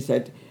 She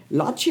said,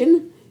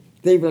 Lotchen,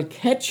 they will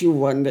catch you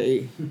one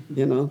day,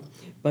 you know.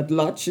 But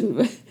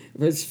Lotchen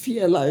was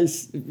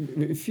fearless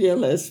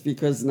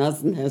because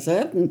nothing has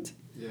happened,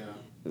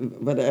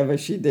 whatever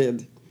she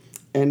did.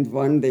 And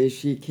one day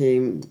she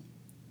came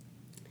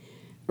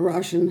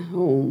rushing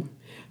home.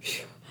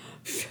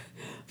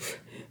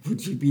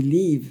 Would you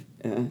believe,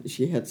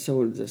 she had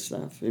sold the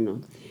stuff, you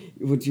know.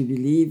 Would you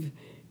believe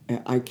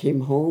I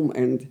came home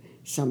and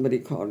somebody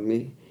called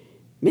me,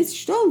 Miss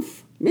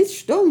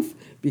Stumpf,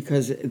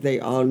 because they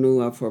all knew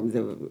her from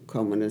the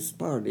Communist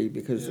Party,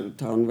 because the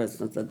town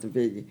was not that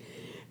big.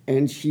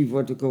 And she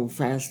would go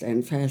faster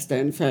and faster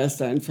and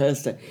faster and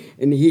faster.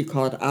 And he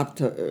caught up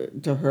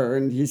to her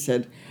and he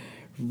said,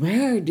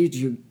 where did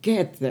you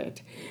get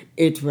that?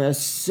 It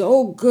was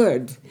so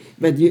good,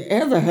 but you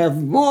ever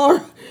have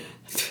more?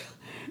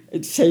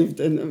 It saved,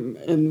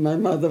 and my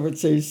mother would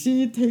say,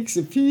 see, it takes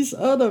a piece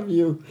out of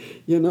you,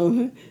 you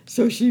know.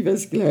 So she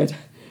was glad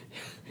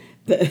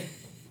that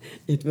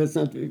it was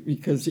not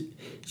because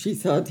she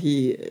thought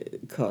he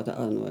caught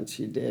on what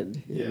she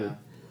did. You know.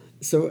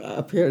 So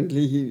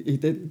apparently he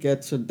didn't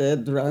get so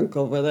dead drunk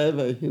or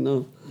whatever, you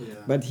know. Yeah.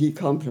 But he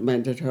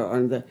complimented her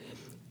on the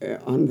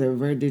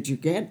where did you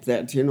get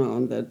that, you know,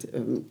 on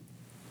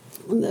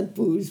that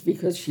booze,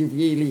 because she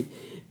really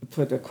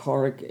put a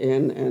cork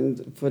in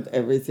and put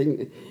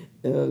everything,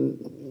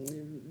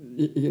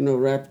 you know,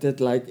 wrapped it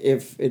like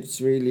if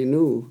it's really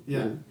new.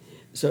 Yeah.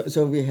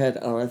 So we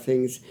had our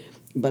things,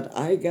 but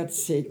I got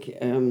sick.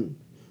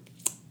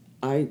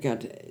 I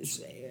got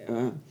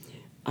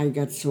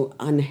so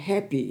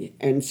unhappy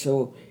and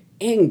so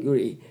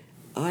angry.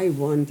 I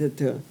wanted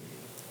to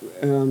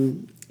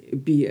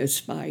be a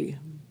spy.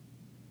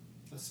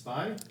 A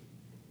spy?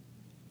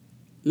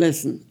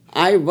 Listen,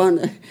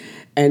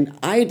 and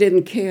I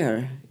didn't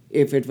care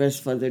if it was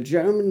for the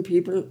German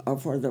people or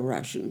for the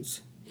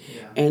Russians.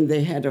 Yeah. And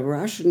they had a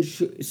Russian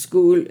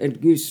school at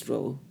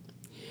Güstrow.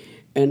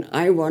 And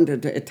I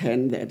wanted to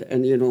attend that,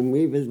 and you know,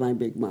 me with my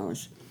big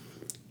mouth.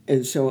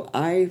 And so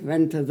I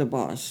went to the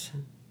boss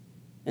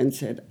and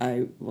said,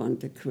 I want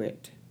to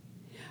quit.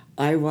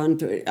 I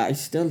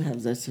still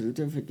have the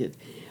certificate.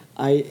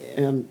 I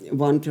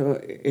want to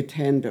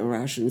attend a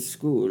Russian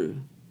school,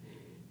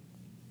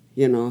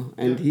 you know,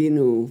 and he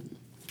knew.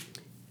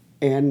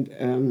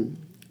 And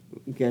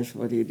guess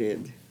what he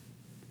did?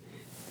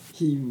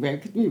 He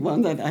whacked me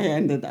one that I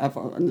ended up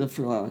on the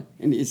floor,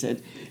 and he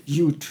said,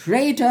 you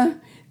traitor,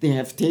 they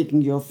have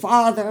taken your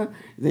father,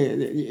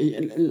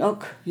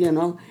 look, you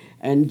know,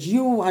 and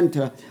you want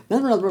to,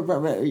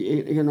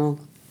 you know,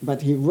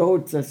 but he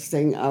wrote this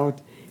thing out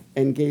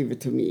and gave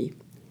it to me.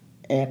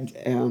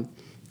 And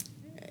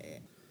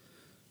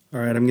all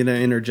right, I'm going to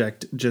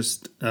interject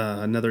just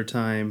another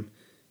time.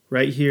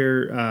 Right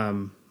here,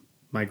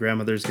 my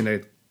grandmother's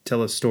going to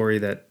tell a story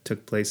that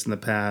took place in the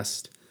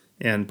past,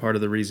 and part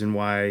of the reason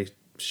why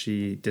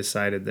she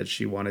decided that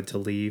she wanted to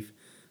leave,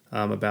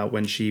 about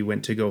when she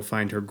went to go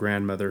find her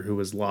grandmother who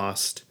was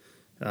lost,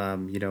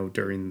 you know,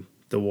 during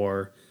the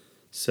war.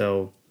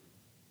 So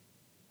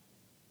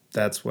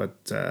that's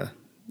what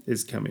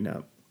is coming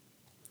up.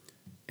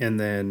 And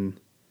then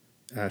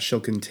she'll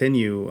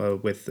continue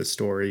with the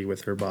story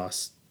with her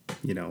boss,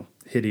 you know,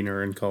 hitting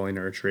her and calling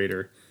her a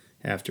traitor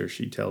after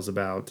she tells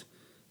about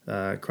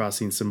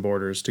crossing some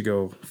borders to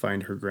go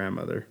find her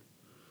grandmother.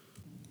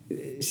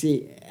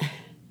 See,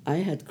 I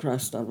had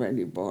crossed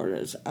already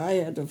borders. I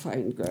had to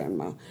find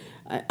Grandma.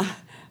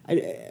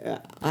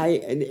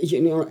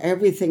 You know,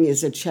 everything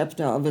is a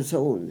chapter of its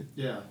own.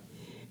 Yeah.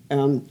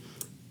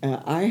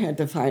 I had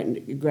to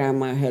find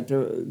Grandma. I had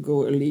to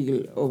go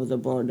illegal over the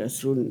border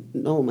through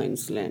no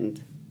man's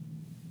land.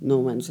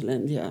 No man's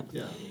land, yeah.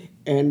 Yeah.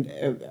 And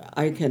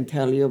I can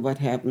tell you what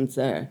happened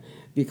there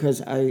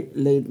because I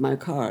laid my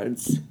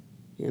cards,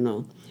 you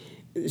know.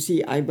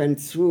 See, I went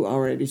through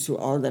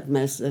all that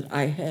mess that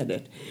I had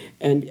it.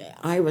 And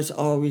I was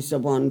always the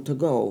one to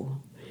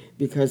go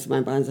because my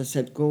mother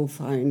said, go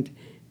find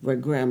where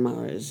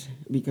Grandma is,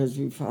 because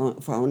we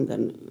found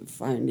then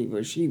finally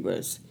where she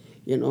was,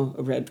 you know,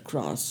 a Red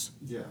Cross.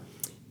 Yeah.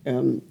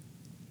 You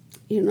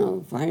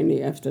know,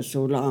 finally after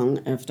so long,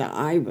 after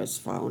I was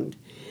found.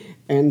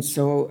 And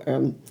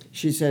so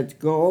she said,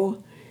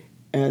 go.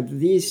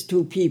 These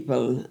two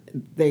people,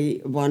 they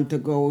want to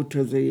go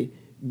to the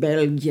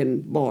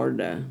Belgian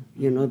border,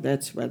 you know,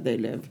 that's where they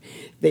live.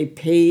 They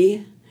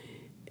pay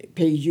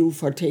you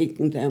for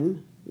taking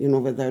them, you know,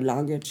 with their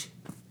luggage.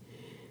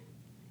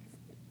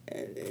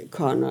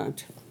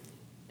 Conrad,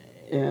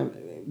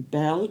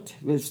 belt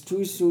with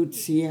two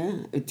suitcases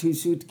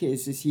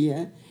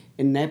here,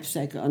 a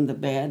knapsack on the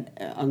bed,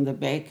 on the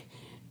back,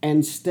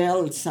 and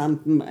still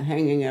something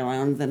hanging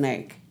around the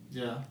neck.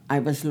 Yeah. I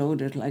was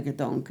loaded like a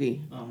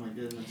donkey. Oh my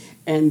goodness.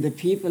 And the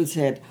people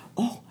said,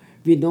 oh,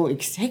 we know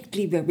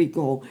exactly where we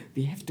go.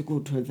 We have to go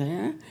to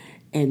there.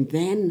 And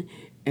then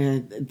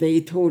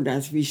they told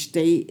us we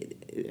stay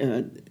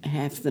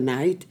half the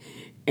night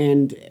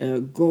and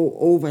go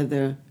over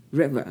the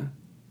river,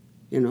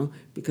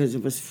 because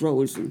it was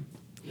frozen.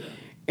 Yeah.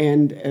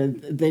 And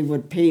they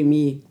would pay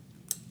me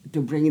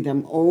to bring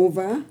them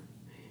over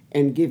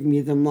and give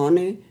me the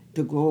money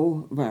to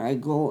go where I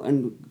go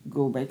and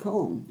go back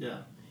home.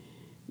 Yeah.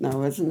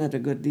 Now, isn't that a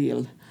good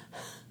deal?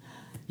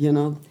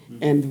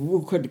 And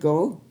who could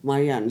go?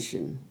 My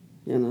Janshin.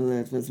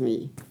 That was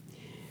me.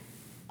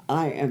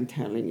 I am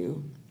telling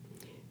you,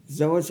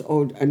 those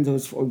old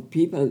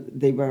people,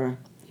 they were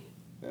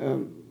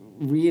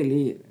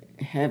really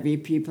heavy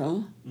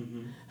people,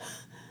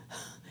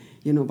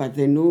 but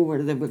they knew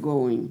where they were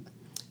going.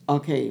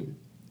 Okay,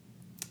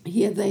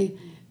 here they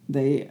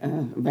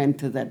went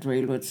to that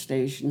railroad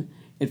station.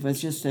 It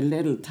was just a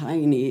little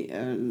tiny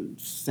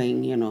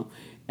thing,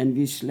 and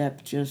we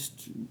slept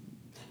just,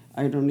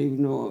 I don't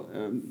even know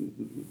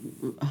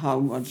how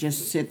much,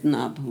 just sitting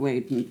up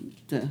waiting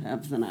to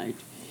have the night.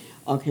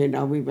 Okay,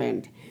 now we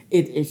went.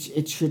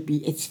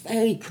 It's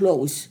very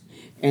close.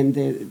 And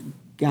the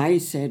guy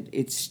said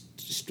it's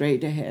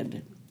straight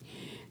ahead.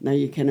 Now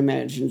you can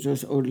imagine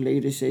those old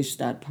ladies, they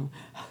start,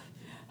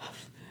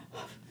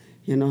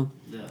 Yeah.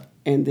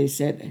 and they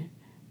said,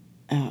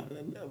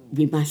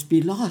 we must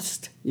be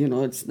lost,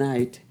 it's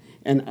night.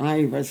 And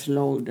I was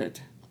loaded.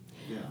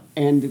 Yeah.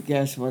 And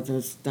guess what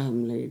those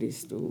dumb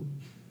ladies do?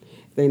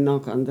 They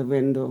knock on the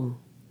window,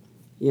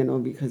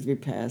 because we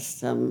passed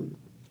some,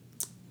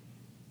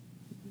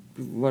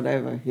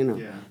 whatever,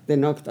 Yeah. They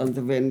knocked on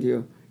the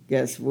window.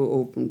 Guess who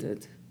opened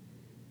it?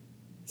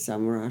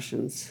 Some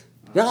Russians.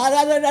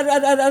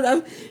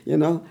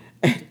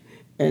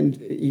 And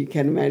you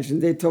can imagine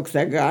they took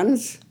their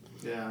guns.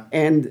 Yeah.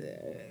 And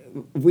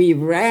we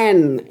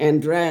ran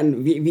and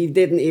ran. We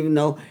didn't even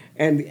know.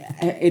 And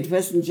it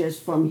wasn't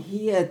just from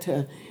here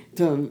to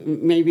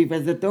maybe where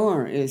the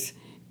door is.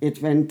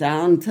 It went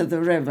down to the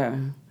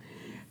river.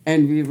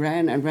 And we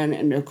ran and ran.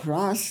 And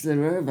across the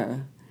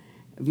river,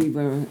 we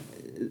were,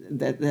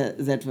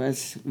 that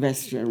was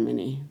West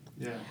Germany.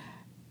 Yeah.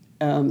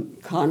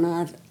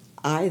 Conrad,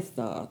 I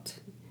thought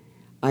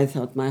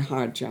my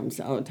heart jumps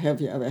out.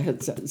 Have you ever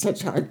had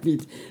such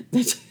heartbeat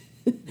that,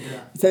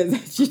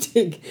 that you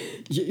think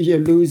you're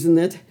losing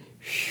it?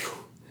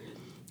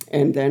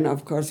 And then,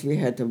 of course, we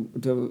had to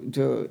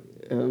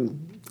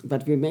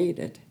but we made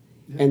it.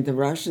 Yeah. And the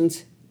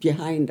Russians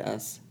behind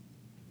us,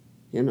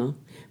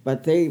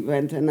 But they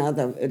went not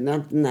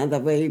another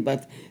way,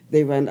 but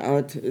they went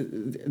out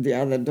the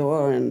other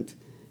door and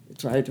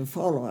tried to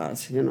follow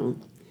us,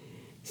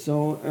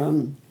 So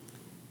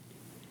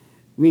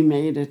we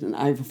made it, and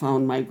I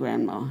found my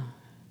grandma.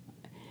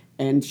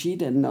 And she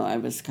didn't know I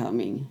was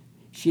coming.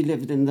 She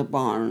lived in the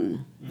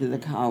barn with the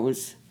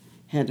cows,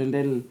 had a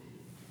little,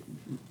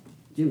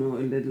 a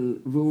little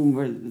room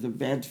where the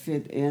bed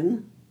fit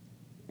in.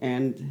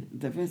 And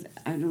there was,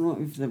 I don't know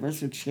if there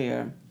was a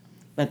chair,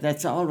 but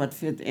that's all what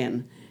fit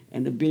in.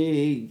 And a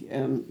big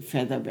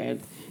feather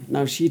bed.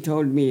 Now, she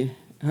told me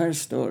her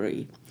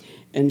story.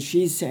 And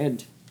she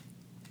said,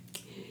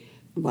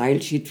 while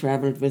she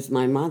traveled with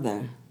my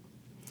mother,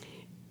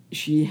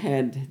 she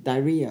had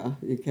diarrhea.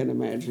 You can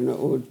imagine an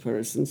old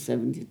person,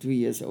 72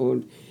 years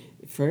old,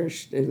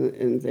 first,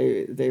 and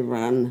they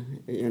run,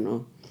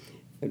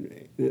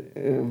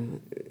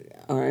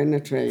 or in a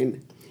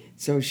train.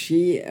 So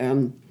she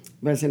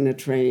was in a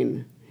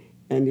train,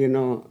 and,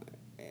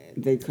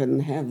 they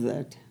couldn't have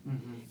that.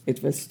 Mm-hmm.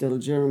 It was still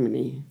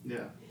Germany.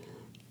 Yeah.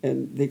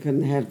 And they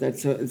couldn't have that,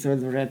 so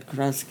the Red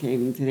Cross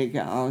came to take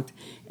her out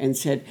and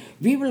said,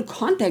 we will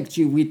contact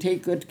you, we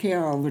take good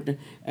care of it.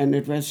 And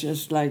it was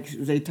just like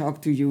they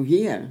talk to you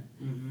here.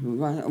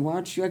 Mm-hmm.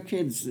 Watch your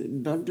kids,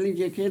 don't leave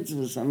your kids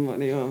with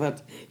somebody or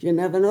what, you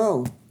never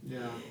know.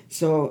 Yeah.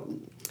 So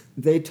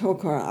they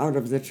took her out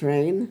of the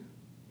train,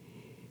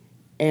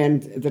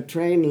 and the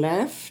train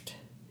left,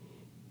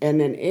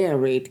 and an air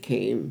raid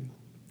came.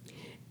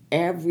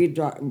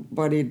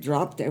 Everybody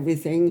dropped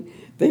everything.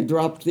 They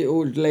dropped the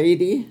old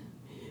lady.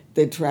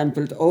 They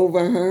trampled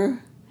over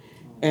her.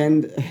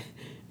 And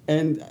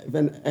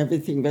when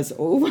everything was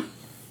over,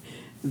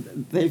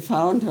 they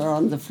found her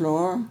on the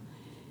floor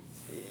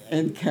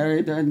and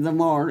carried her in the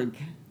morgue,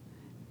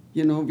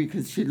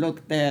 because she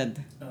looked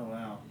dead. Oh,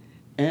 wow.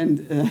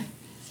 And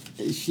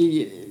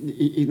she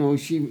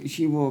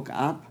woke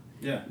up.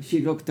 Yeah.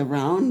 She looked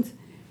around,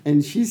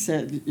 and she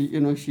said,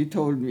 she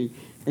told me,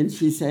 and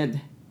she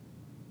said,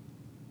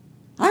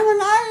 I'm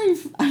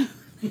alive!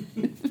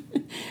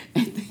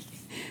 And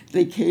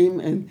they came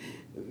and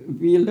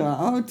wheeled her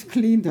out,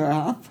 cleaned her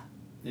up.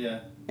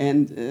 Yeah.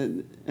 And,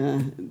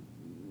 and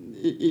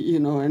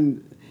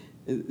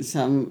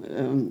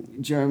some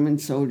German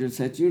soldier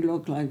said, you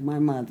look like my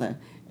mother.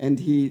 And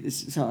he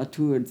saw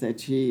to it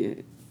that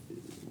she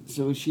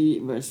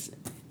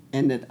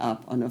ended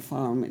up on a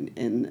farm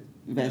in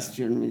West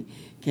Germany.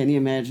 Can you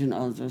imagine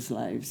all those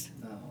lives?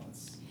 No,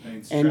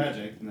 it's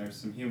tragic, and there's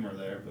some humor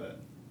there, but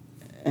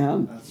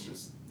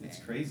it's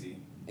crazy.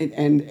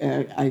 And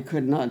I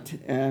could not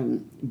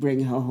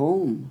bring her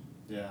home.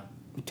 Yeah.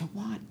 To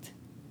what?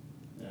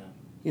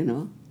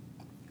 Yeah.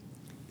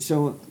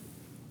 So,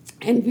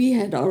 and we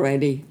had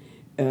already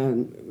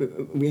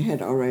we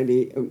had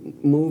already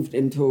moved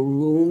into a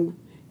room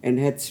and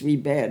had 3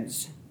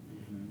 beds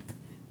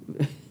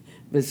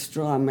with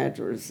straw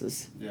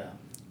mattresses. Yeah.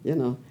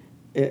 You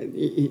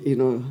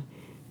know,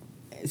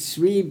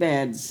 3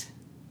 beds.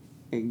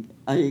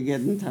 Are you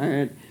getting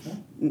tired?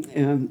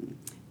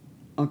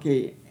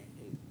 Okay,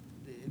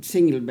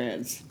 single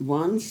beds.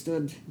 One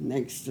stood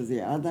next to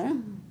the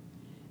other,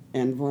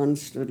 and one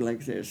stood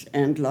like this.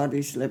 Aunt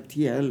Lottie slept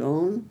here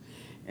alone,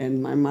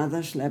 and my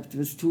mother slept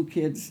with 2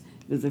 kids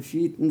with the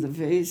feet in the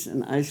face,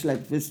 and I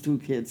slept with 2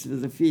 kids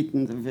with the feet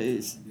in the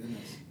face.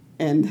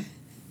 And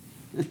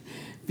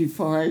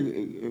before I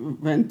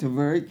went to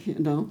work,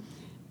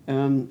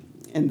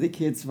 and the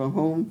kids were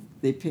home,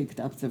 they picked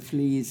up the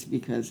fleas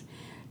because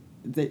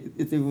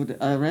they would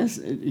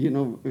arrest,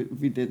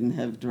 we didn't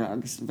have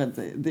drugs, but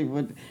they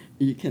would,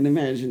 you can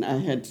imagine, I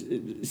had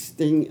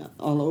sting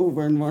all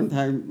over, and one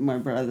time my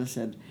brother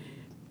said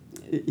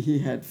he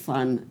had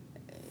fun,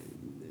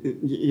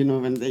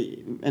 when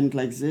they went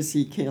like this,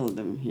 he killed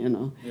them,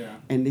 Yeah.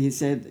 And he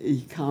said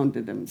he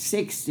counted them,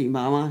 60,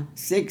 Mama,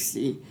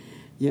 60.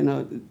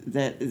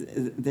 That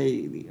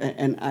they,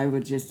 and I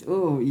would just,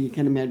 you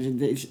can imagine,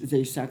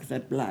 they sucked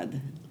that blood.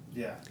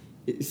 Yeah.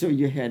 So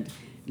you had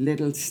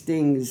little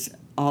stings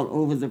all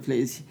over the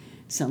place.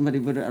 Somebody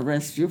would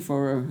arrest you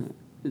for,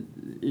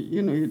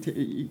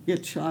 you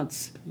get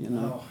shots,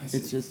 Oh, I see.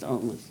 It's just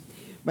almost.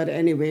 But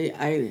anyway,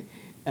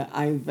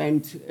 I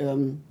went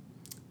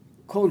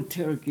cold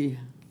turkey,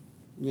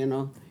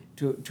 I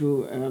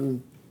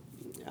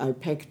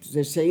packed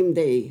the same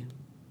day,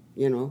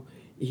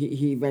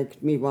 He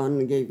whacked me one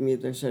and gave me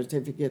the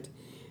certificate.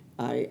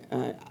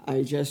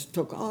 I just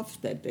took off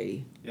that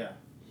day. Yeah.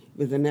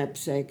 With a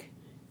knapsack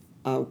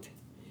out.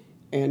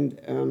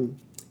 And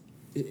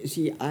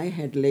see, I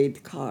had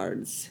laid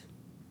cards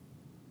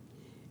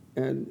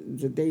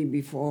the day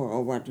before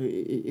or what,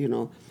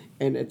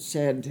 and it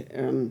said,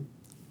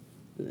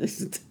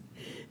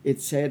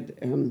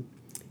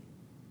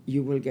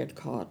 you will get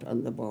caught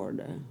on the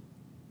border.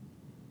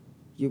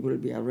 You will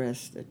be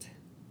arrested.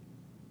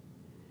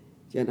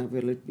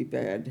 Will it be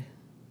bad?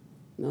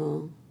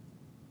 No,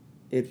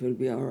 it will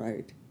be all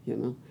right,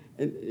 And,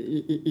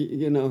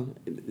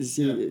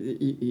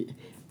 see,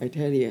 I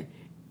tell you,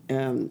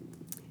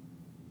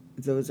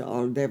 those are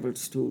all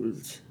devil's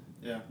tools.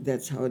 Yeah.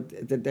 That's how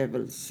the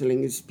devil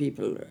slings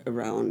people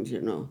around,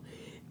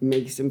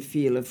 makes them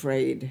feel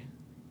afraid,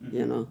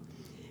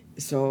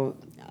 So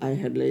I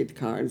had laid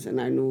cards, and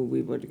I knew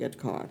we would get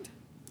caught.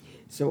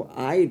 So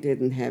I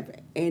didn't have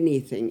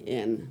anything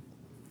in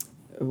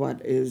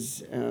what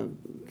is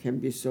can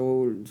be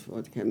sold,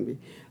 what can be.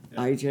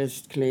 Yeah. I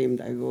just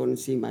claimed I go and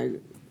see my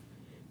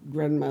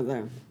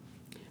grandmother.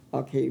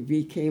 Okay,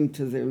 we came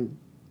to the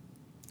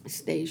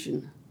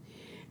station,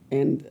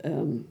 and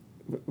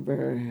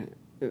where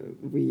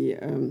we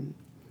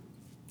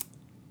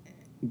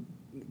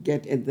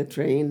get in the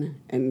train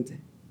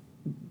and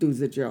do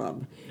the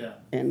job. Yeah.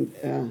 And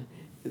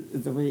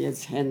the way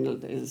it's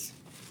handled is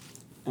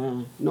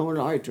no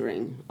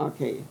loitering.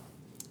 Okay.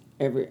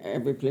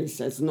 Every place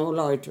says no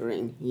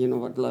loitering. You know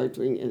what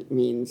loitering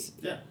means.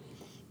 Yeah.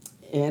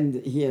 And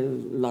here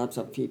lots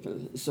of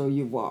people. So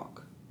you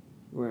walk.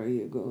 Where are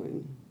you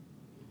going?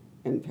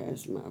 And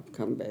pass them up,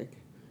 come back.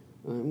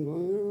 I'm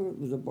going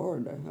to the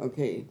border.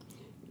 Okay.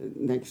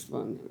 Next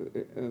one.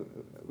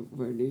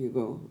 Where do you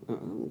go?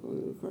 I'm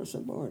going across the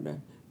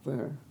border.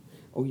 Where?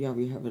 Oh yeah,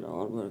 we have it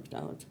all worked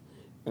out.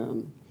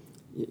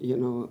 We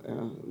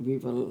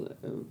will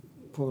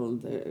pull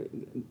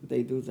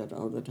they do that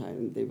all the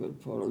time. They will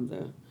pull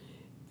the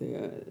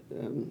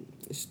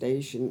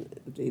station,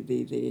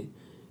 the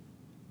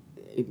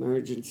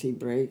emergency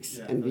brakes,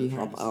 Yeah, and for the we train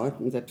hop to out, stop.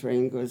 and the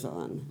train goes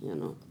on.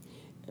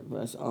 It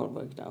was all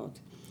worked out,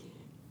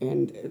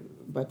 and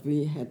but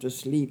we had to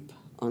sleep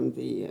on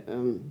the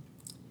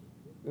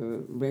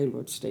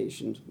railroad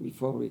station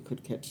before we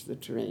could catch the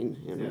train.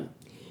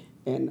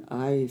 And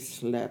I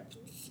slept.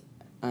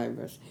 I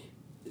was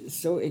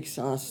so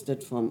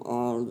exhausted from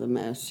all the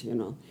mess,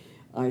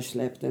 I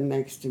slept, and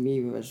next to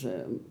me was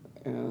a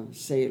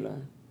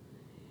sailor,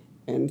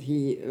 and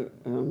he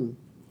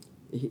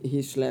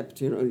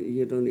slept,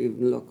 you don't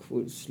even look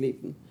who's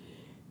sleeping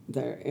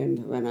there.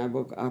 And when I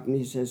woke up, and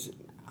he says,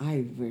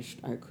 I wished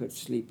I could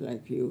sleep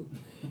like you.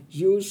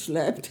 You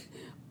slept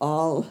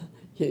all,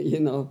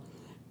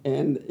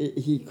 and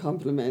he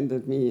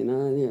complimented me,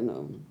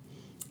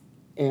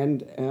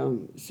 And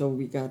so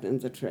we got in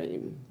the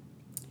train.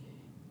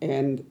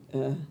 And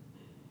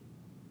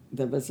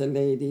there was a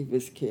lady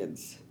with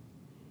kids.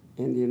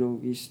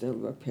 And, we still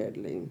were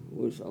pedaling.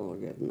 We was all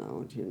getting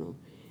out,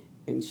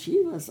 And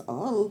she was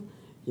all,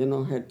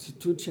 had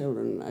 2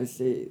 children. I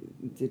say,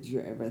 did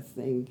you ever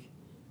think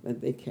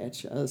that they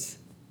catch us,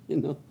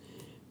 No.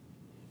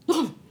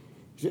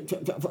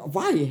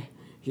 Why?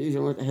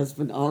 It has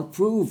been all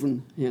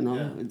proven,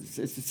 Yeah. It's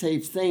a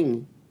safe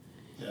thing.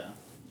 Yeah.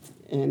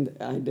 And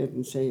I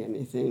didn't say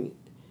anything.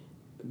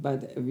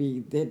 But we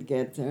did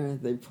get there.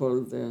 They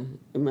pulled the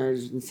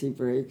emergency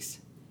brakes.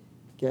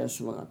 Guess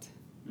what?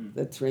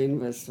 The train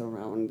was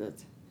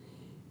surrounded.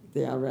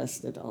 they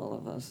arrested all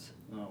of us,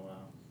 Oh,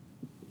 wow.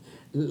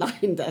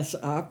 lined us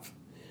up,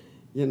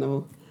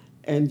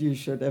 and you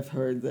should have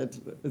heard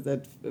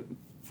that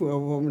poor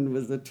woman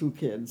with the 2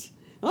 kids.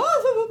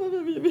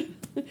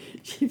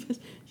 She was,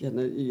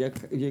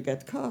 you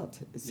get caught,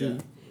 see. Yeah.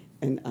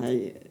 And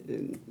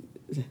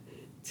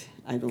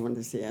I don't want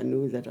to say I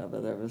knew that,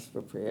 but I was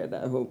prepared.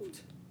 I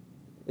hoped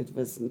it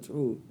wasn't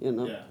true,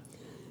 Yeah.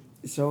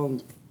 So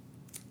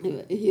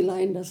he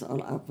lined us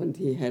all up, and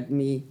he had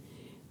me,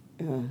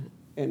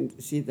 and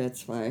see,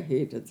 that's why I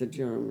hated the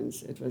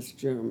Germans. It was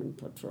German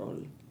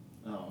patrol,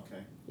 Oh,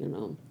 okay.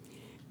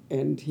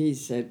 And he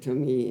said to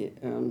me,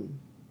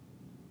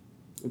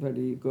 where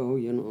do you go?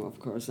 Of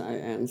course I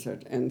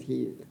answered, and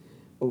he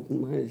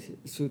opened my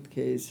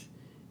suitcase,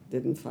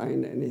 didn't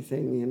find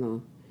anything,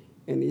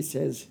 and he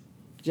says,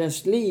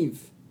 just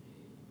leave.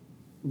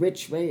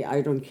 Which way,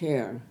 I don't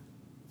care.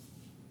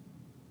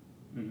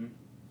 Mm-hmm.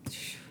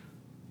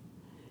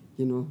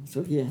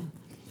 So yeah,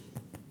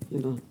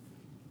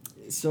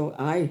 so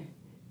I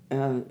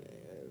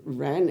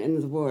ran in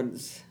the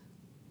woods,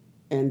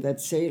 and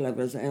that sailor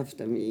was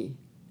after me,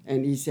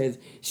 and he says,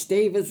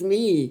 stay with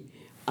me,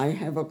 I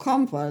have a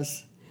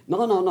compass.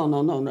 No,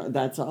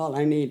 that's all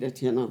I needed,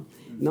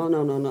 Mm-hmm.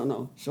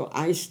 No. So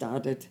I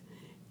started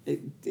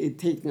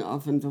taking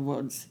off in the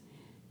woods.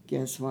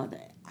 Guess what?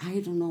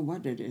 I don't know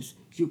what it is.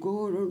 You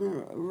go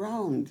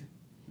around,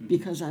 Mm-hmm.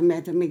 because I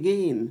met him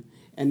again,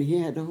 and he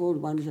had a whole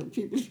bunch of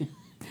people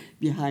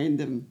behind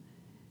him.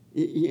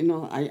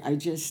 I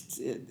just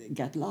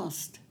got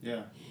lost.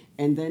 Yeah.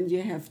 And then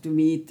you have to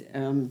meet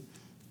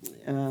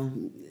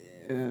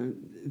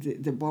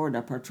the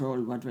border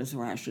patrol, what was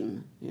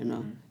Russian,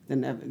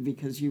 Mm-hmm.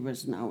 because he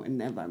was now in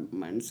never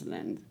man's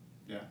land.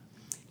 Yeah.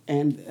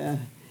 And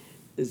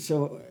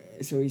so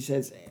he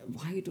says,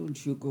 why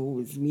don't you go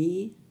with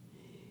me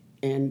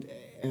and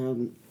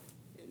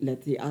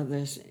let the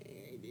others,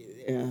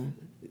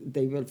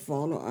 they will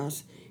follow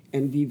us,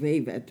 and we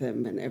wave at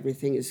them when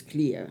everything is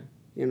clear,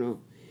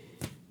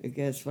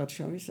 Guess what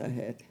choice I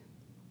had?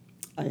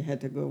 I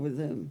had to go with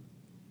them,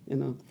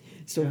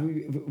 So Yeah.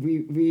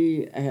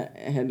 we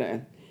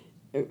had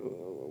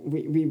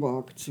we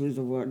walked through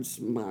the woods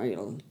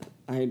mile,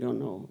 I don't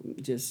know,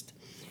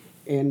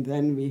 and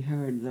then we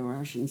heard the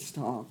Russians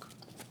talk,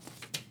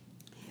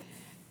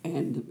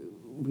 and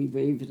we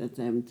waved at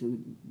them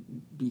to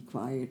be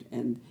quiet,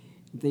 and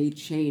they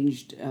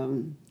changed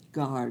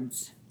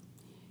guards,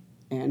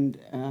 and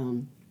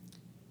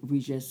we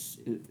just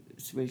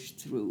swished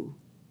through.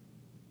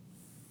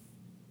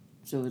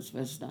 So it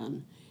was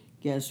done.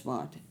 Guess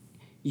what?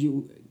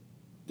 You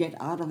get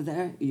out of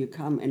there, you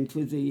come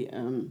into the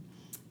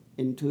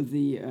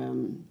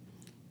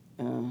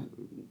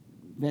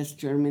West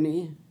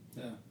Germany,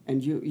 Yeah.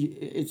 and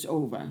it's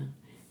over.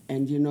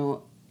 And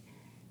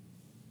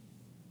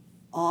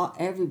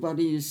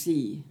everybody you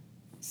see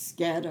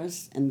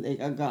scatters, and they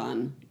are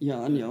gone.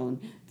 You're on your own.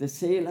 The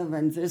sailor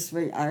went this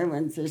way, I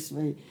went this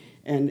way,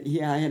 and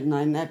here I had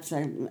my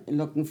knapsack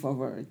looking for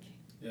work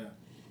Yeah.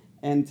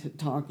 and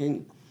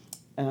talking.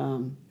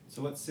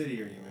 So what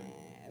city are you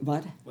in?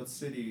 What? What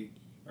city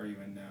are you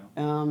in now?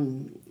 I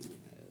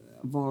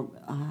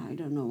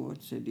don't know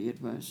what city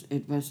it was.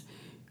 It was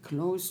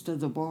close to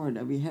the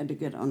border. We had to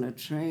get on a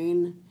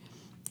train,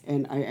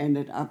 and I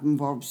ended up in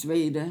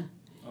Worpswede.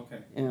 Okay.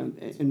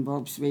 In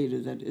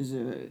Worpswede, that is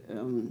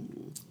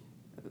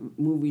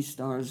movie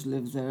stars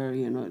live there.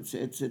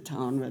 It's a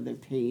town where they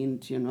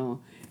paint. Who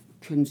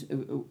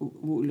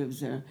lives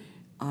there?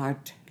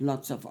 Art,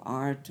 lots of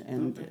art,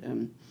 and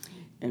Okay.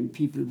 And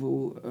people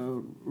who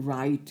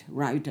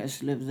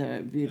writers live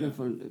there.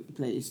 Beautiful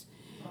place.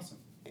 Awesome.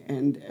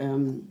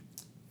 And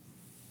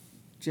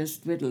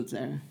just whittled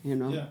there,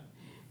 Yeah.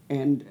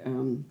 And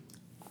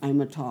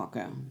I'm a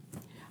talker.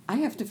 I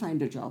have to find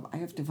a job.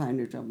 And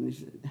he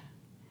said,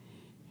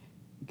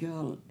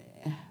 girl,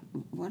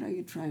 what are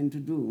you trying to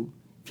do?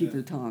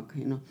 People talk,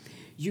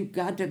 You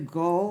got to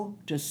go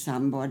to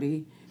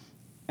somebody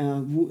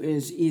who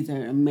is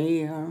either a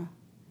mayor,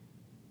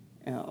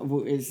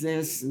 who is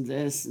this and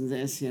this and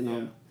this,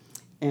 Yeah.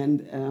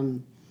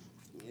 And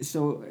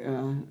so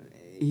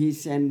he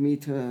sent me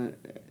to,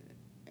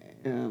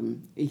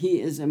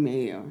 he is a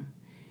mayor.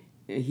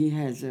 He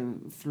has a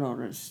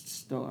florist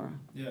store.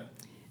 Yeah.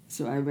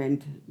 So I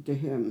went to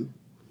him,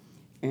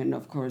 and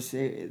of course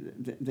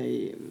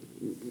the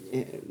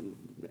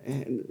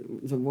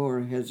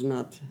war has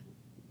not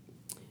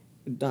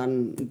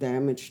done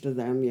damage to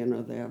them.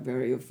 They are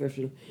very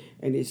official,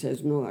 and he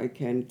says, no, I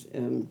can't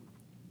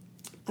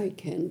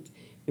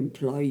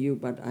employ you,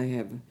 but I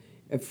have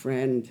a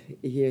friend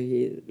here.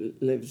 He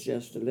lives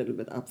just a little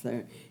bit up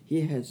there.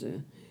 He has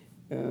a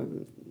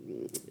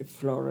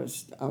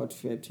florist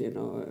outfit,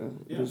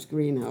 with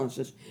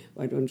greenhouses.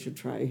 Why don't you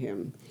try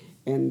him?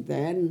 And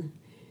then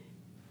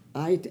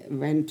I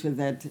went to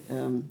that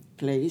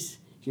place,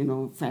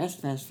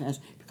 fast, because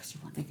you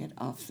want to get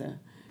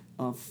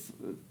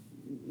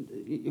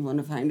you want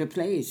to find a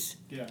place.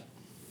 Yeah.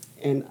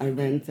 And I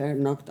went there,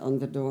 knocked on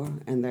the door,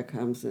 and there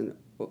comes an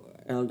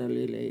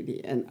elderly lady,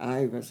 and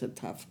I was a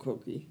tough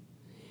cookie.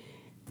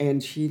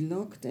 And she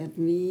looked at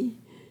me,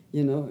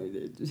 you know,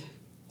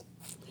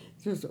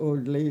 those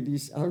old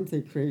ladies, aren't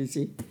they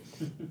crazy?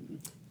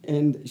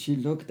 And she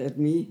looked at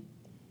me,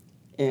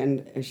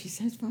 and she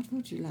says, "What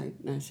would you like?"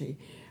 And I say,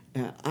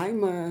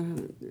 "I'm a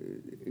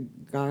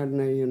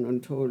gardener," you know,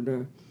 and told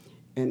her,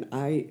 and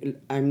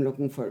I'm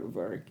looking for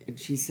work. And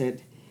she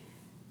said,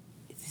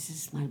 "This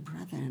is my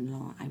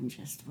brother-in-law. I'm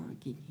just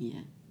working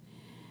here.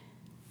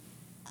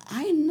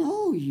 I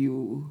know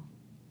you."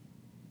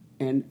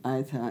 And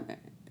I thought,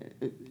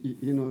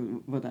 you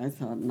know what I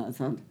thought? And I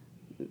thought,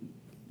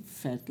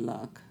 fat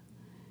luck.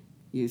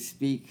 You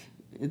speak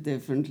a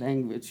different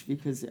language,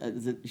 because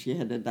she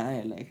had a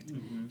dialect.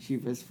 Mm-hmm. She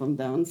was from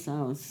down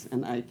south,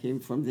 and I came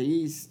from the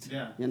east.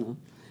 Yeah. You know,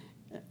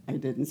 I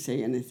didn't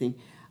say anything.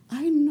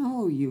 "I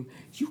know you.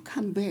 You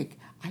come back.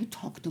 I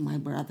talked to my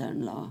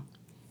brother-in-law."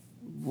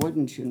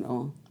 Wouldn't you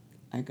know,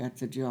 I got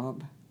the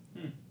job.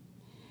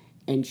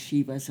 And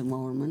she was a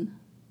Mormon.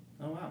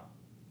 Oh, wow.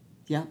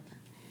 Yep.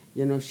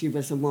 You know, she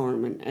was a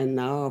Mormon. And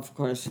now, of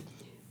course,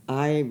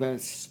 I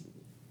was,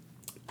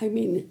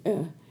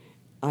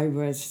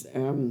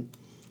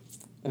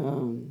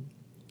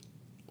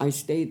 I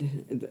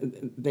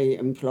stayed, they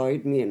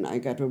employed me, and I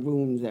got a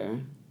room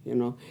there, you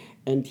know.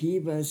 And he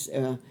was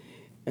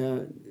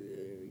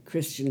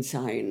Christian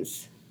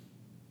Science,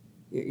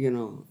 you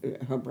know,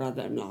 her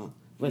brother-in-law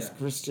was Yeah.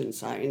 Christian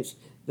Science.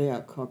 They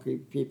are cocky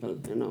people,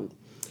 you know.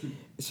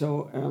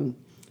 So,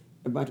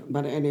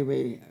 but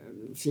anyway,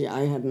 see,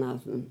 I had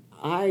nothing.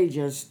 I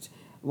just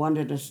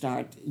wanted to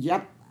start.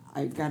 Yep,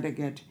 I gotta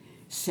get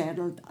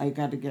settled. I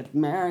gotta get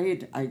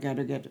married. I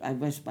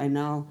was by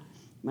now,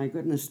 my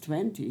goodness,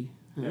 20.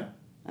 Huh? Yeah.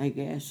 I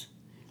guess.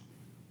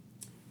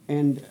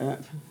 And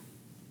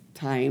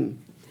time.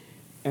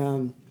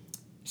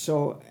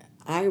 So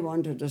I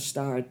wanted to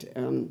start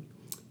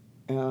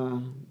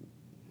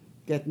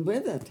getting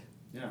with it.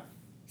 Yeah.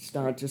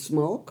 Start to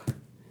smoke.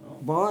 Oh.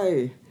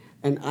 Boy,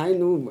 and I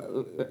knew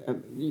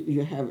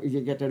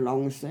you get a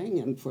long thing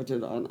and put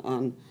it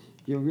on.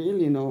 You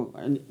really know,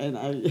 and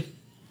I.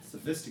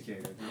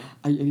 Sophisticated,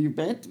 huh? You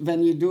bet.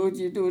 When you do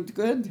it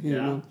good. You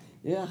Yeah. know.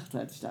 Yeah,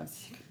 that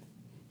stuff.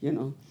 You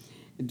know,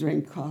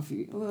 drink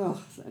coffee. Oh,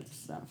 that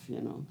stuff.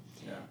 You know.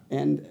 Yeah.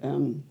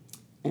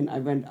 And I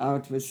went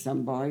out with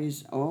some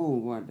boys. Oh,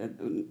 what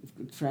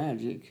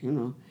tragic! You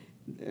know,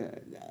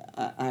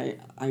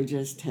 I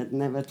just had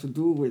never to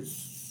do with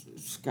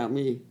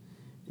scummy.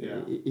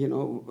 Yeah. You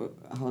know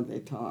how they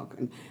talk,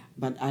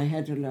 but I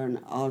had to learn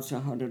also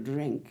how to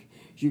drink.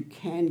 You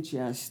can't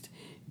just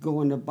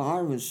go in a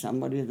bar with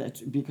somebody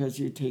because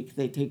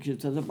they take you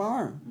to the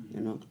bar,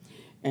 you know,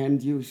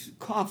 and you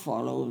cough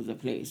all over the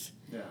place.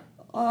 Yeah.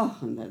 Oh,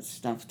 and that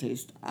stuff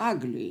tastes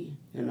ugly,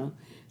 you know.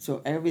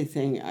 So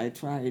everything I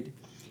tried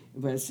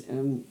was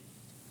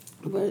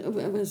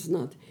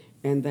not.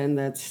 And then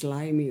that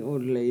slimy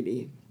old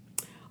lady.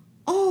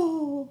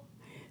 Oh,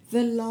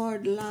 the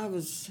Lord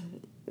loves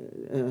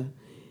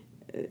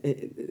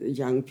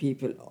young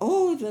people.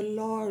 Oh, the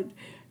Lord,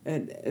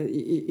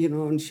 you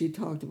know. And she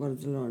talked about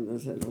the Lord. And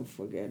I said, "Oh,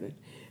 forget it."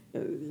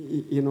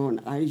 You know,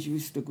 and I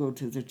used to go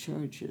to the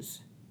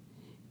churches,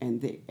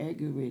 and they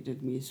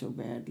aggravated me so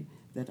bad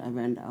that I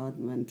went out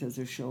and went to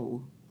the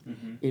show.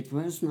 Mm-hmm. It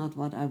was not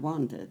what I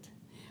wanted.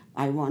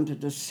 I wanted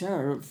to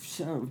serve,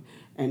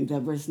 and there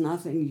was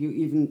nothing you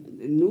even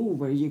knew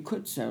where you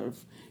could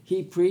serve.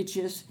 He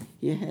preaches,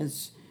 he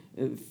has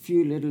a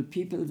few little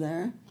people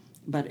there,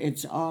 but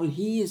it's all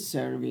he is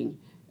serving.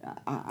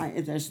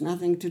 There's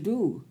nothing to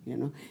do, you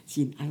know.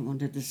 See, I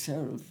wanted to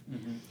serve.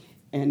 Mm-hmm.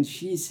 And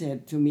she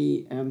said to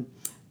me,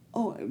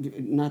 oh,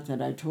 not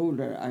that I told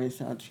her, I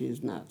thought she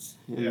is nuts.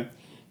 You know? Yeah.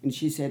 And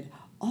she said,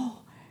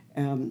 oh,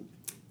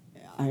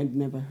 I had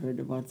never heard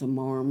about the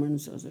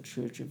Mormons or the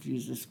Church of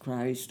Jesus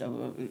Christ.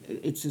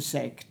 It's a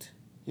sect,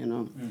 you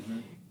know.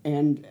 Mm-hmm.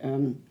 And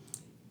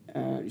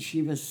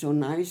she was so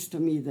nice to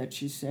me that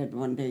she said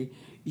one day,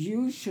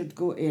 "You should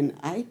go in.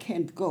 I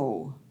can't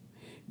go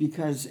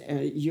because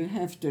you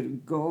have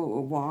to go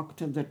walk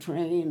to the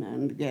train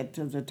and get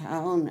to the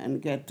town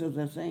and get to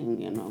the thing,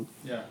 you know."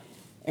 Yeah.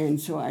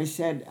 And so I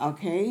said,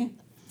 okay,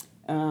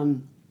 I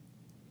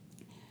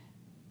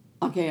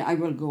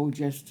will go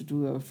just to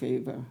do her a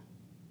favor.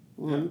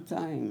 One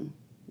time,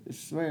 I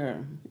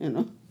swear, you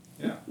know.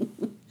 Yeah.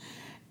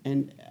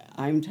 And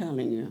I'm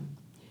telling you,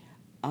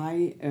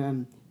 I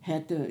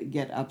had to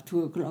get up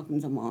 2 o'clock in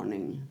the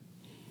morning,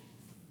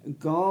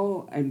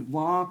 go and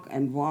walk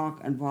and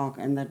walk and walk,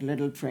 and that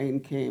little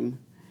train came,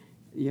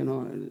 you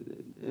know,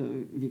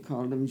 we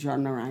call them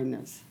John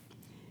Rhiners.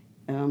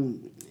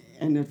 And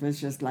it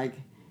was just like,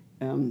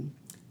 to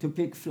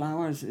pick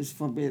flowers is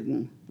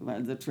forbidden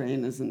while the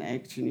train is in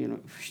action, you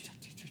know.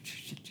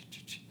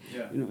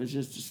 Yeah. You know, it's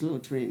just a slow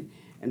train.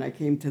 And I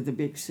came to the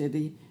big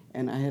city,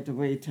 and I had to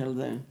wait till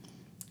the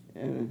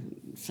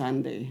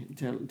Sunday,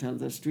 till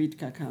the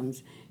streetcar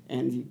comes,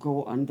 and you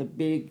go on the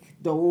big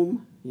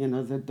dome. You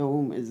know, the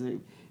dome is a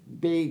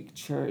big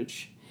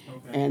church,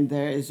 Okay. and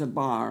there is a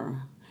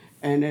bar,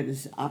 and it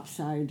is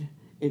upstairs,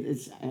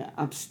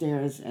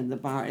 and the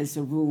bar is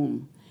a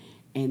room.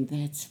 and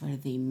that's where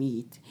they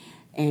meet.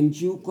 And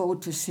you go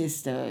to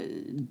Sister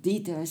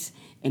Dieter's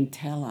and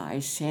tell her I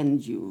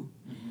send you.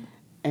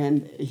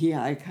 And here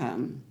I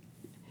come,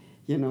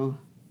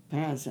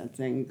 pass that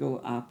thing, go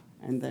up,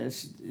 and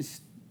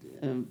there's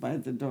by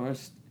the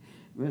doors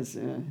was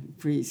a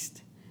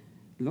priest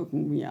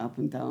looking me up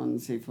and down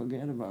and say,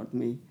 forget about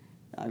me.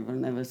 I will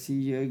never see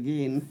you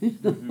again.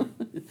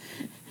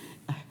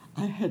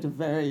 I had a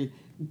very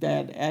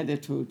bad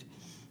attitude.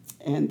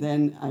 And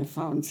then I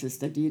found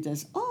Sister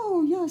Dieter's.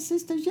 Oh, yeah,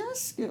 Sister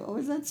Jaske. Oh,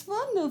 that's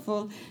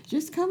wonderful.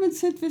 Just come and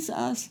sit with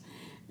us.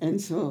 And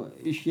so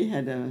she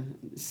had a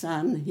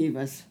son. He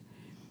was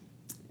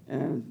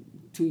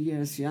 2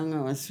 years younger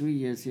or 3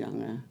 years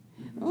younger.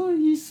 Oh,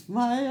 he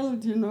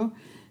smiled,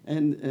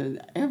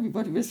 and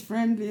everybody was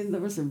friendly, and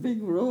there was a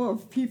big row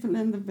of people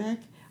in the back,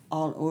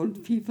 all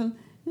old people.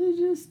 They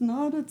just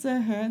nodded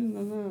their head,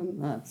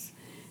 nuts.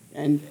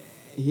 And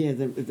here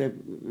the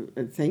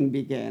thing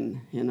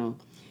began,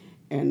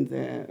 and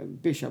the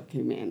bishop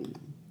came in.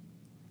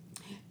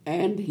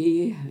 And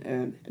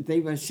they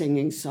were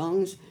singing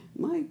songs.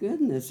 My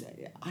goodness,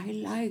 I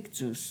liked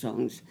those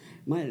songs.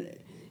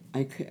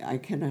 I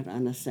cannot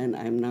understand.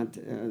 I'm not,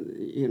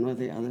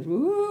 the others.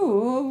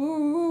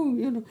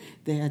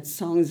 They had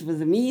songs with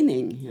a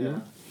meaning, you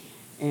know.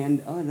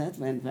 And that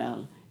went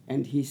well.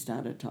 And he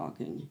started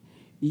talking.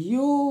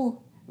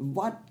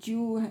 What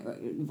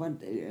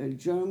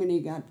Germany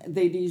got,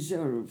 they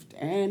deserved.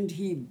 And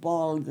he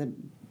bawled the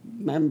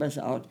members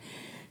out.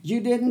 You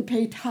didn't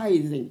pay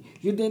tithing.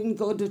 You didn't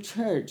go to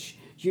church.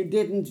 You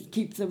didn't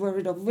keep the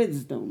word of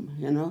wisdom,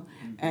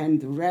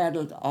 and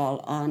rattled all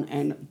on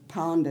and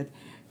pounded.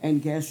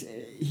 And guess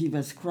he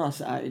was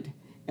cross-eyed.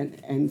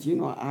 And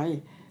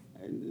I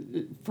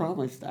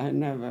promised I'd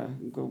never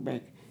go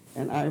back.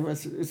 And I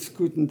was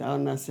scooting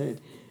down. I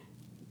said,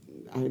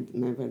 I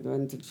never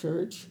went to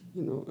church.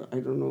 I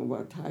don't know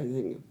about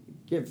tithing.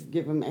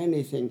 Give them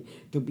anything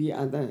to be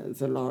under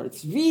the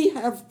Lord's. We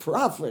have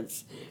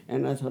prophets.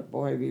 And I thought,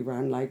 boy, we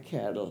run like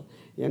cattle,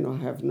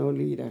 have no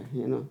leader,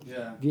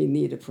 Yeah. We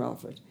need a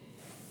prophet.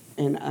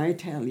 And I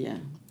tell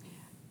you,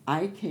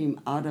 I came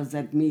out of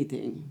that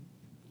meeting,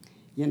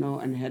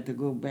 and had to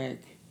go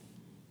back.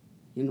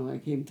 I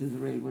came to the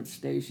railroad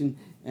station,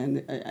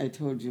 and I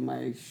told you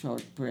my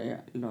short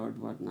prayer, Lord,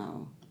 what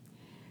now?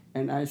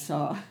 And I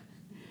saw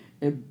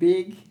a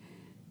big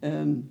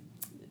dead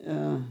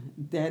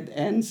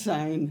end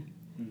sign.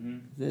 Mm-hmm.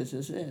 This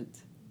is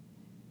it.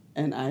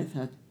 And I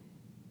thought,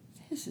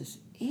 this is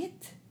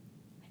it?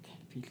 I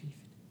can't believe it.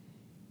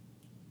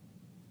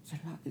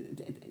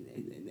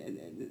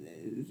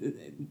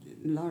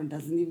 The Lord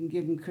doesn't even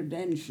give them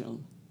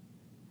credential,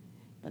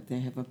 but they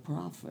have a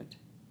prophet.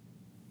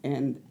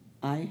 And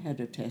I had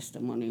a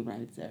testimony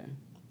right there.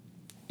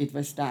 It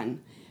was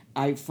done.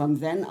 From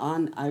then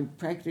on, I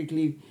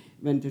practically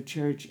went to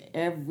church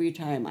every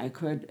time I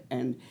could,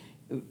 and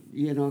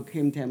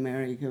came to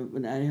America.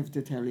 But I have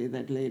to tell you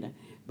that later.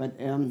 But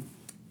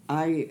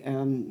I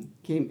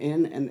came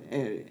in and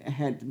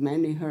had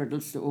many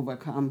hurdles to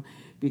overcome,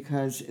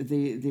 because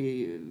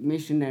the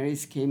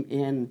missionaries came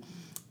in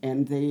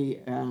and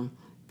they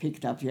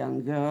picked up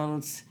young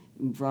girls,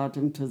 brought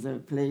them to the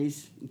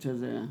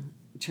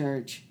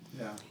church.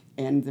 Yeah.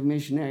 And the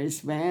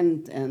missionaries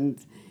went, and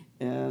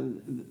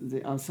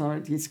the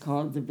authorities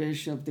called the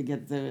bishop to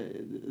get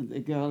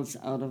the girls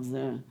out of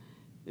the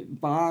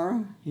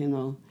bar,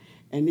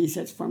 And he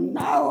said, from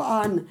now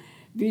on,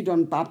 we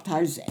don't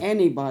baptize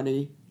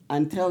anybody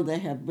until they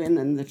have been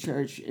in the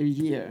church a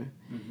year.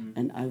 Mm-hmm.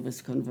 And I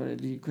was converted.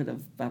 He could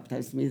have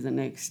baptized me the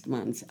next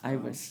month. I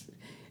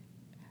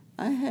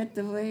had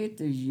to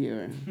wait a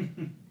year.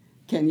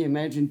 Can you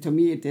imagine? To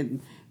me, it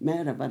didn't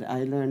matter, but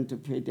I learned to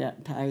pay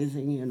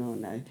tithing,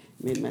 and I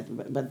made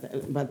but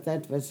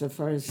that was the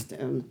first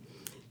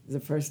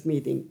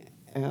meeting.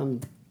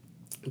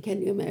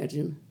 Can you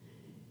imagine?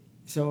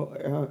 So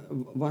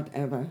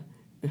whatever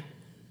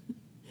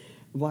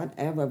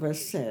was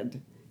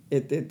said,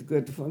 it did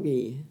good for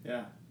me.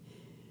 Yeah.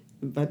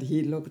 But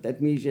he looked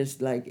at me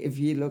just like if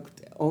he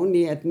looked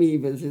only at me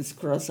with his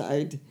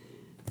cross-eyed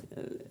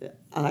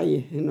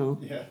eye,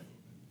 Yeah.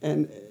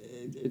 And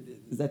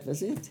that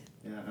was it.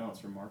 Yeah, no,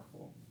 it's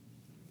remarkable.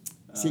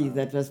 See,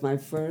 that was my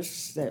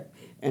first step,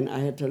 and I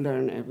had to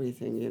learn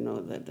everything.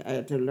 That I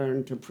had to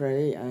learn to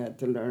pray. I had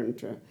to learn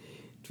to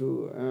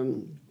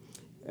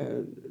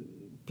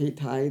pay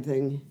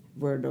tithing,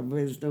 word of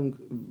wisdom,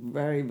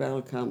 very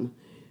welcome.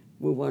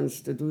 Who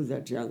wants to do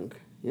that junk?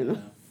 Yeah.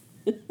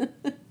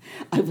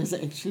 I was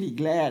actually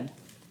glad,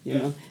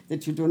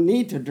 that you don't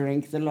need to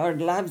drink. The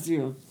Lord loves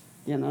you,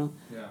 Yeah.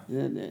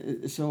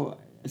 So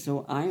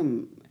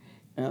I'm.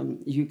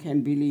 You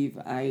can believe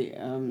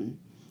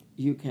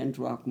you can't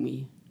rock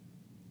me.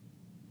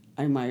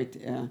 I might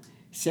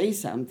say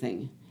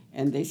something,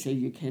 and they say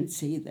you can't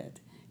say that,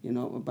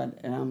 But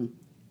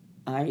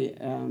I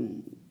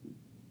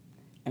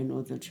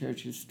know the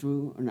church is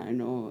true, and I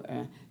know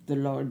the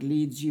Lord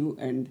leads you,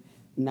 and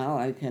now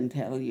I can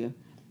tell you,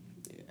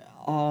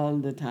 all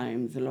the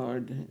time the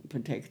Lord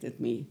protected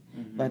me.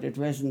 But it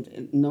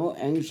wasn't, no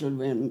angel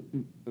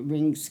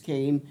wings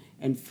came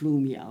and flew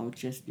me out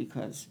just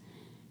because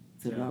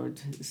the Lord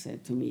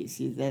said to me.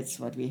 See, that's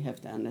what we have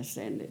to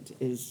understand. It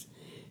is,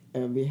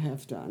 we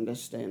have to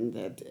understand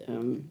that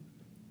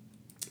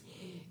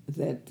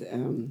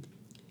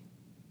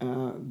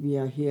we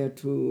are here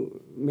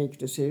to make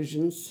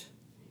decisions,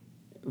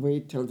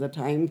 wait till the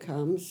time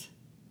comes.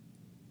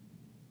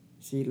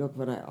 See, look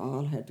what I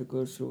all had to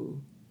go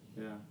through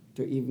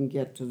to even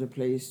get to the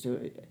place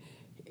to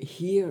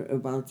hear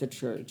about the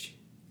church.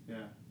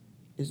 Yeah.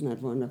 Isn't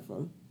that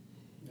wonderful?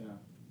 Yeah.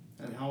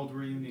 And how old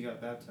were you when you got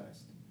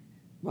baptized?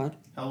 What?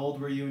 How old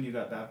were you when you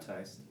got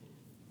baptized?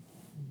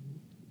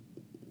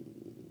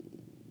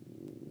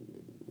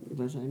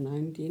 Was I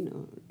 19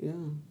 or, yeah.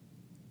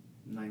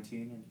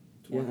 19 or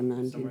 20? Yeah,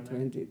 19,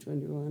 20,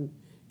 21,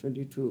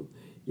 22.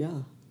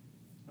 Yeah.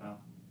 Wow.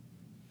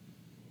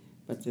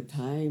 But the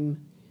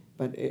time,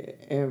 but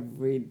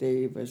every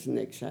day was an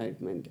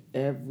excitement.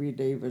 Every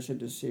day was a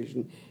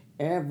decision.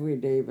 Every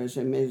day was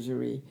a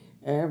misery.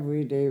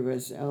 Every day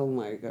was, oh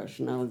my gosh,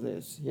 now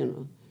this, you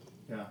know.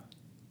 Yeah.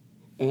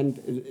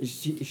 And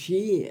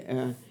she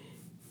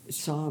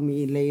saw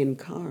me laying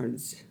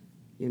cards,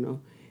 you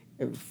know,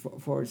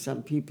 for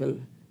some people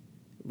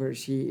where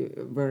she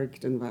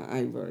worked and where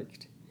I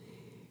worked.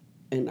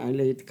 And I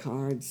laid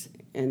cards,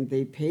 and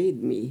they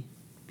paid me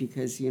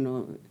because, you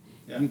know,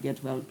 you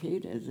get well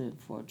paid as a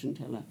fortune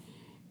teller.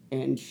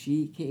 And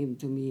she came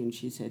to me and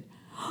she said,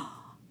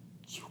 oh,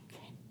 you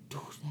can't do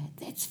that.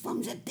 That's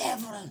from the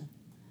devil.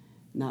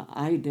 Now,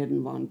 I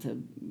didn't want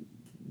to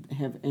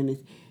have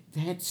anything.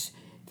 That's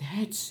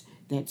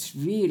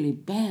really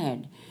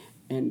bad.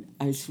 And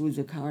I threw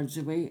the cards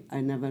away.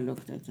 I never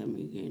looked at them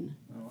again.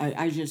 Oh.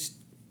 I just,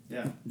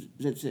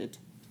 that's it.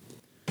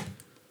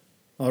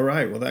 All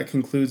right. Well, that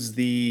concludes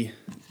the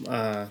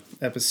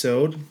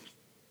episode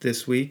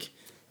this week.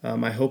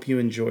 I hope you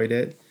enjoyed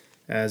it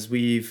as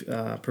we've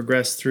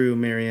progressed through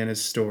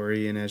Mariana's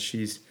story and as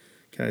she's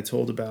kind of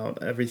told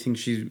about everything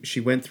she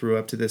went through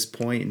up to this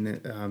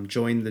point and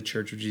joined the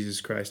Church of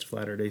Jesus Christ of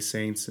Latter-day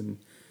Saints. And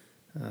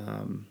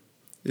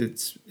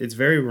it's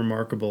very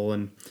remarkable.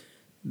 And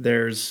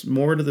there's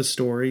more to the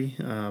story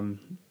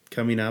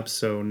coming up.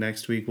 So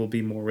next week will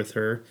be more with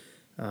her.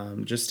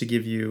 Just to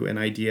give you an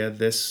idea,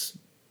 this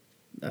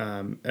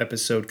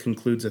episode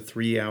concludes a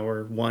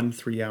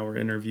 3-hour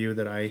interview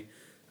that I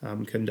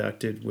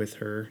conducted with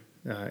her,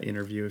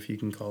 interview, if you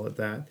can call it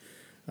that.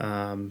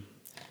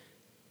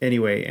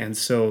 Anyway, and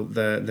so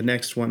the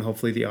next one,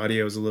 hopefully the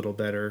audio is a little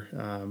better.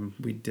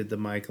 We did the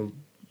mic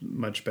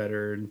much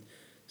better, and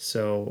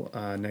so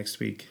next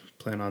week,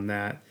 plan on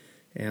that.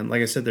 And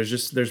like I said,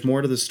 there's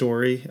more to the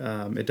story.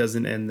 It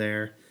doesn't end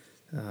there,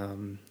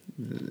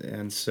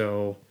 and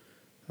so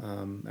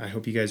I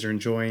hope you guys are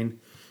enjoying.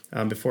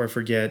 Before I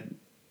forget,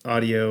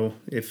 audio,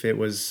 if it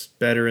was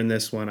better in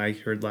this one, I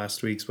heard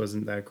last week's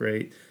wasn't that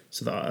great.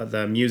 So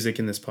the music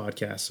in this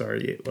podcast,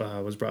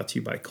 was brought to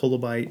you by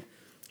Kolobite.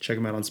 Check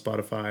them out on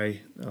Spotify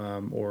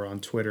or on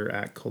Twitter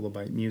at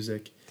Kolobite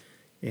Music.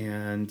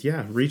 And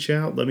yeah, reach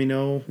out. Let me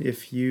know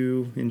if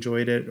you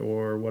enjoyed it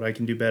or what I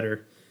can do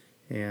better.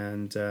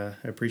 And I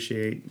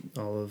appreciate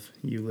all of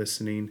you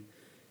listening.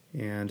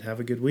 And have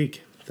a good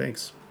week.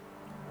 Thanks.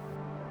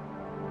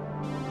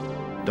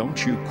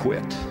 Don't you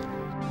quit.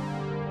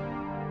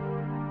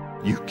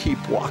 You keep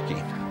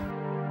walking.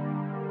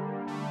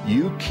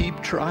 You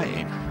keep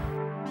trying.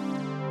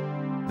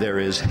 There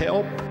is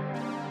help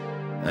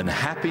and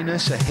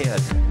happiness ahead.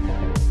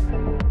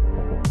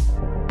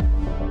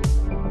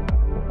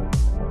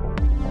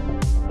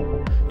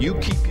 You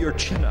keep your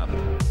chin up.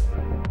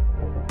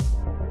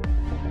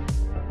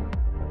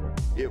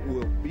 It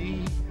will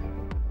be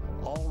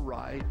all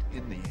right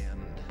in the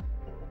end.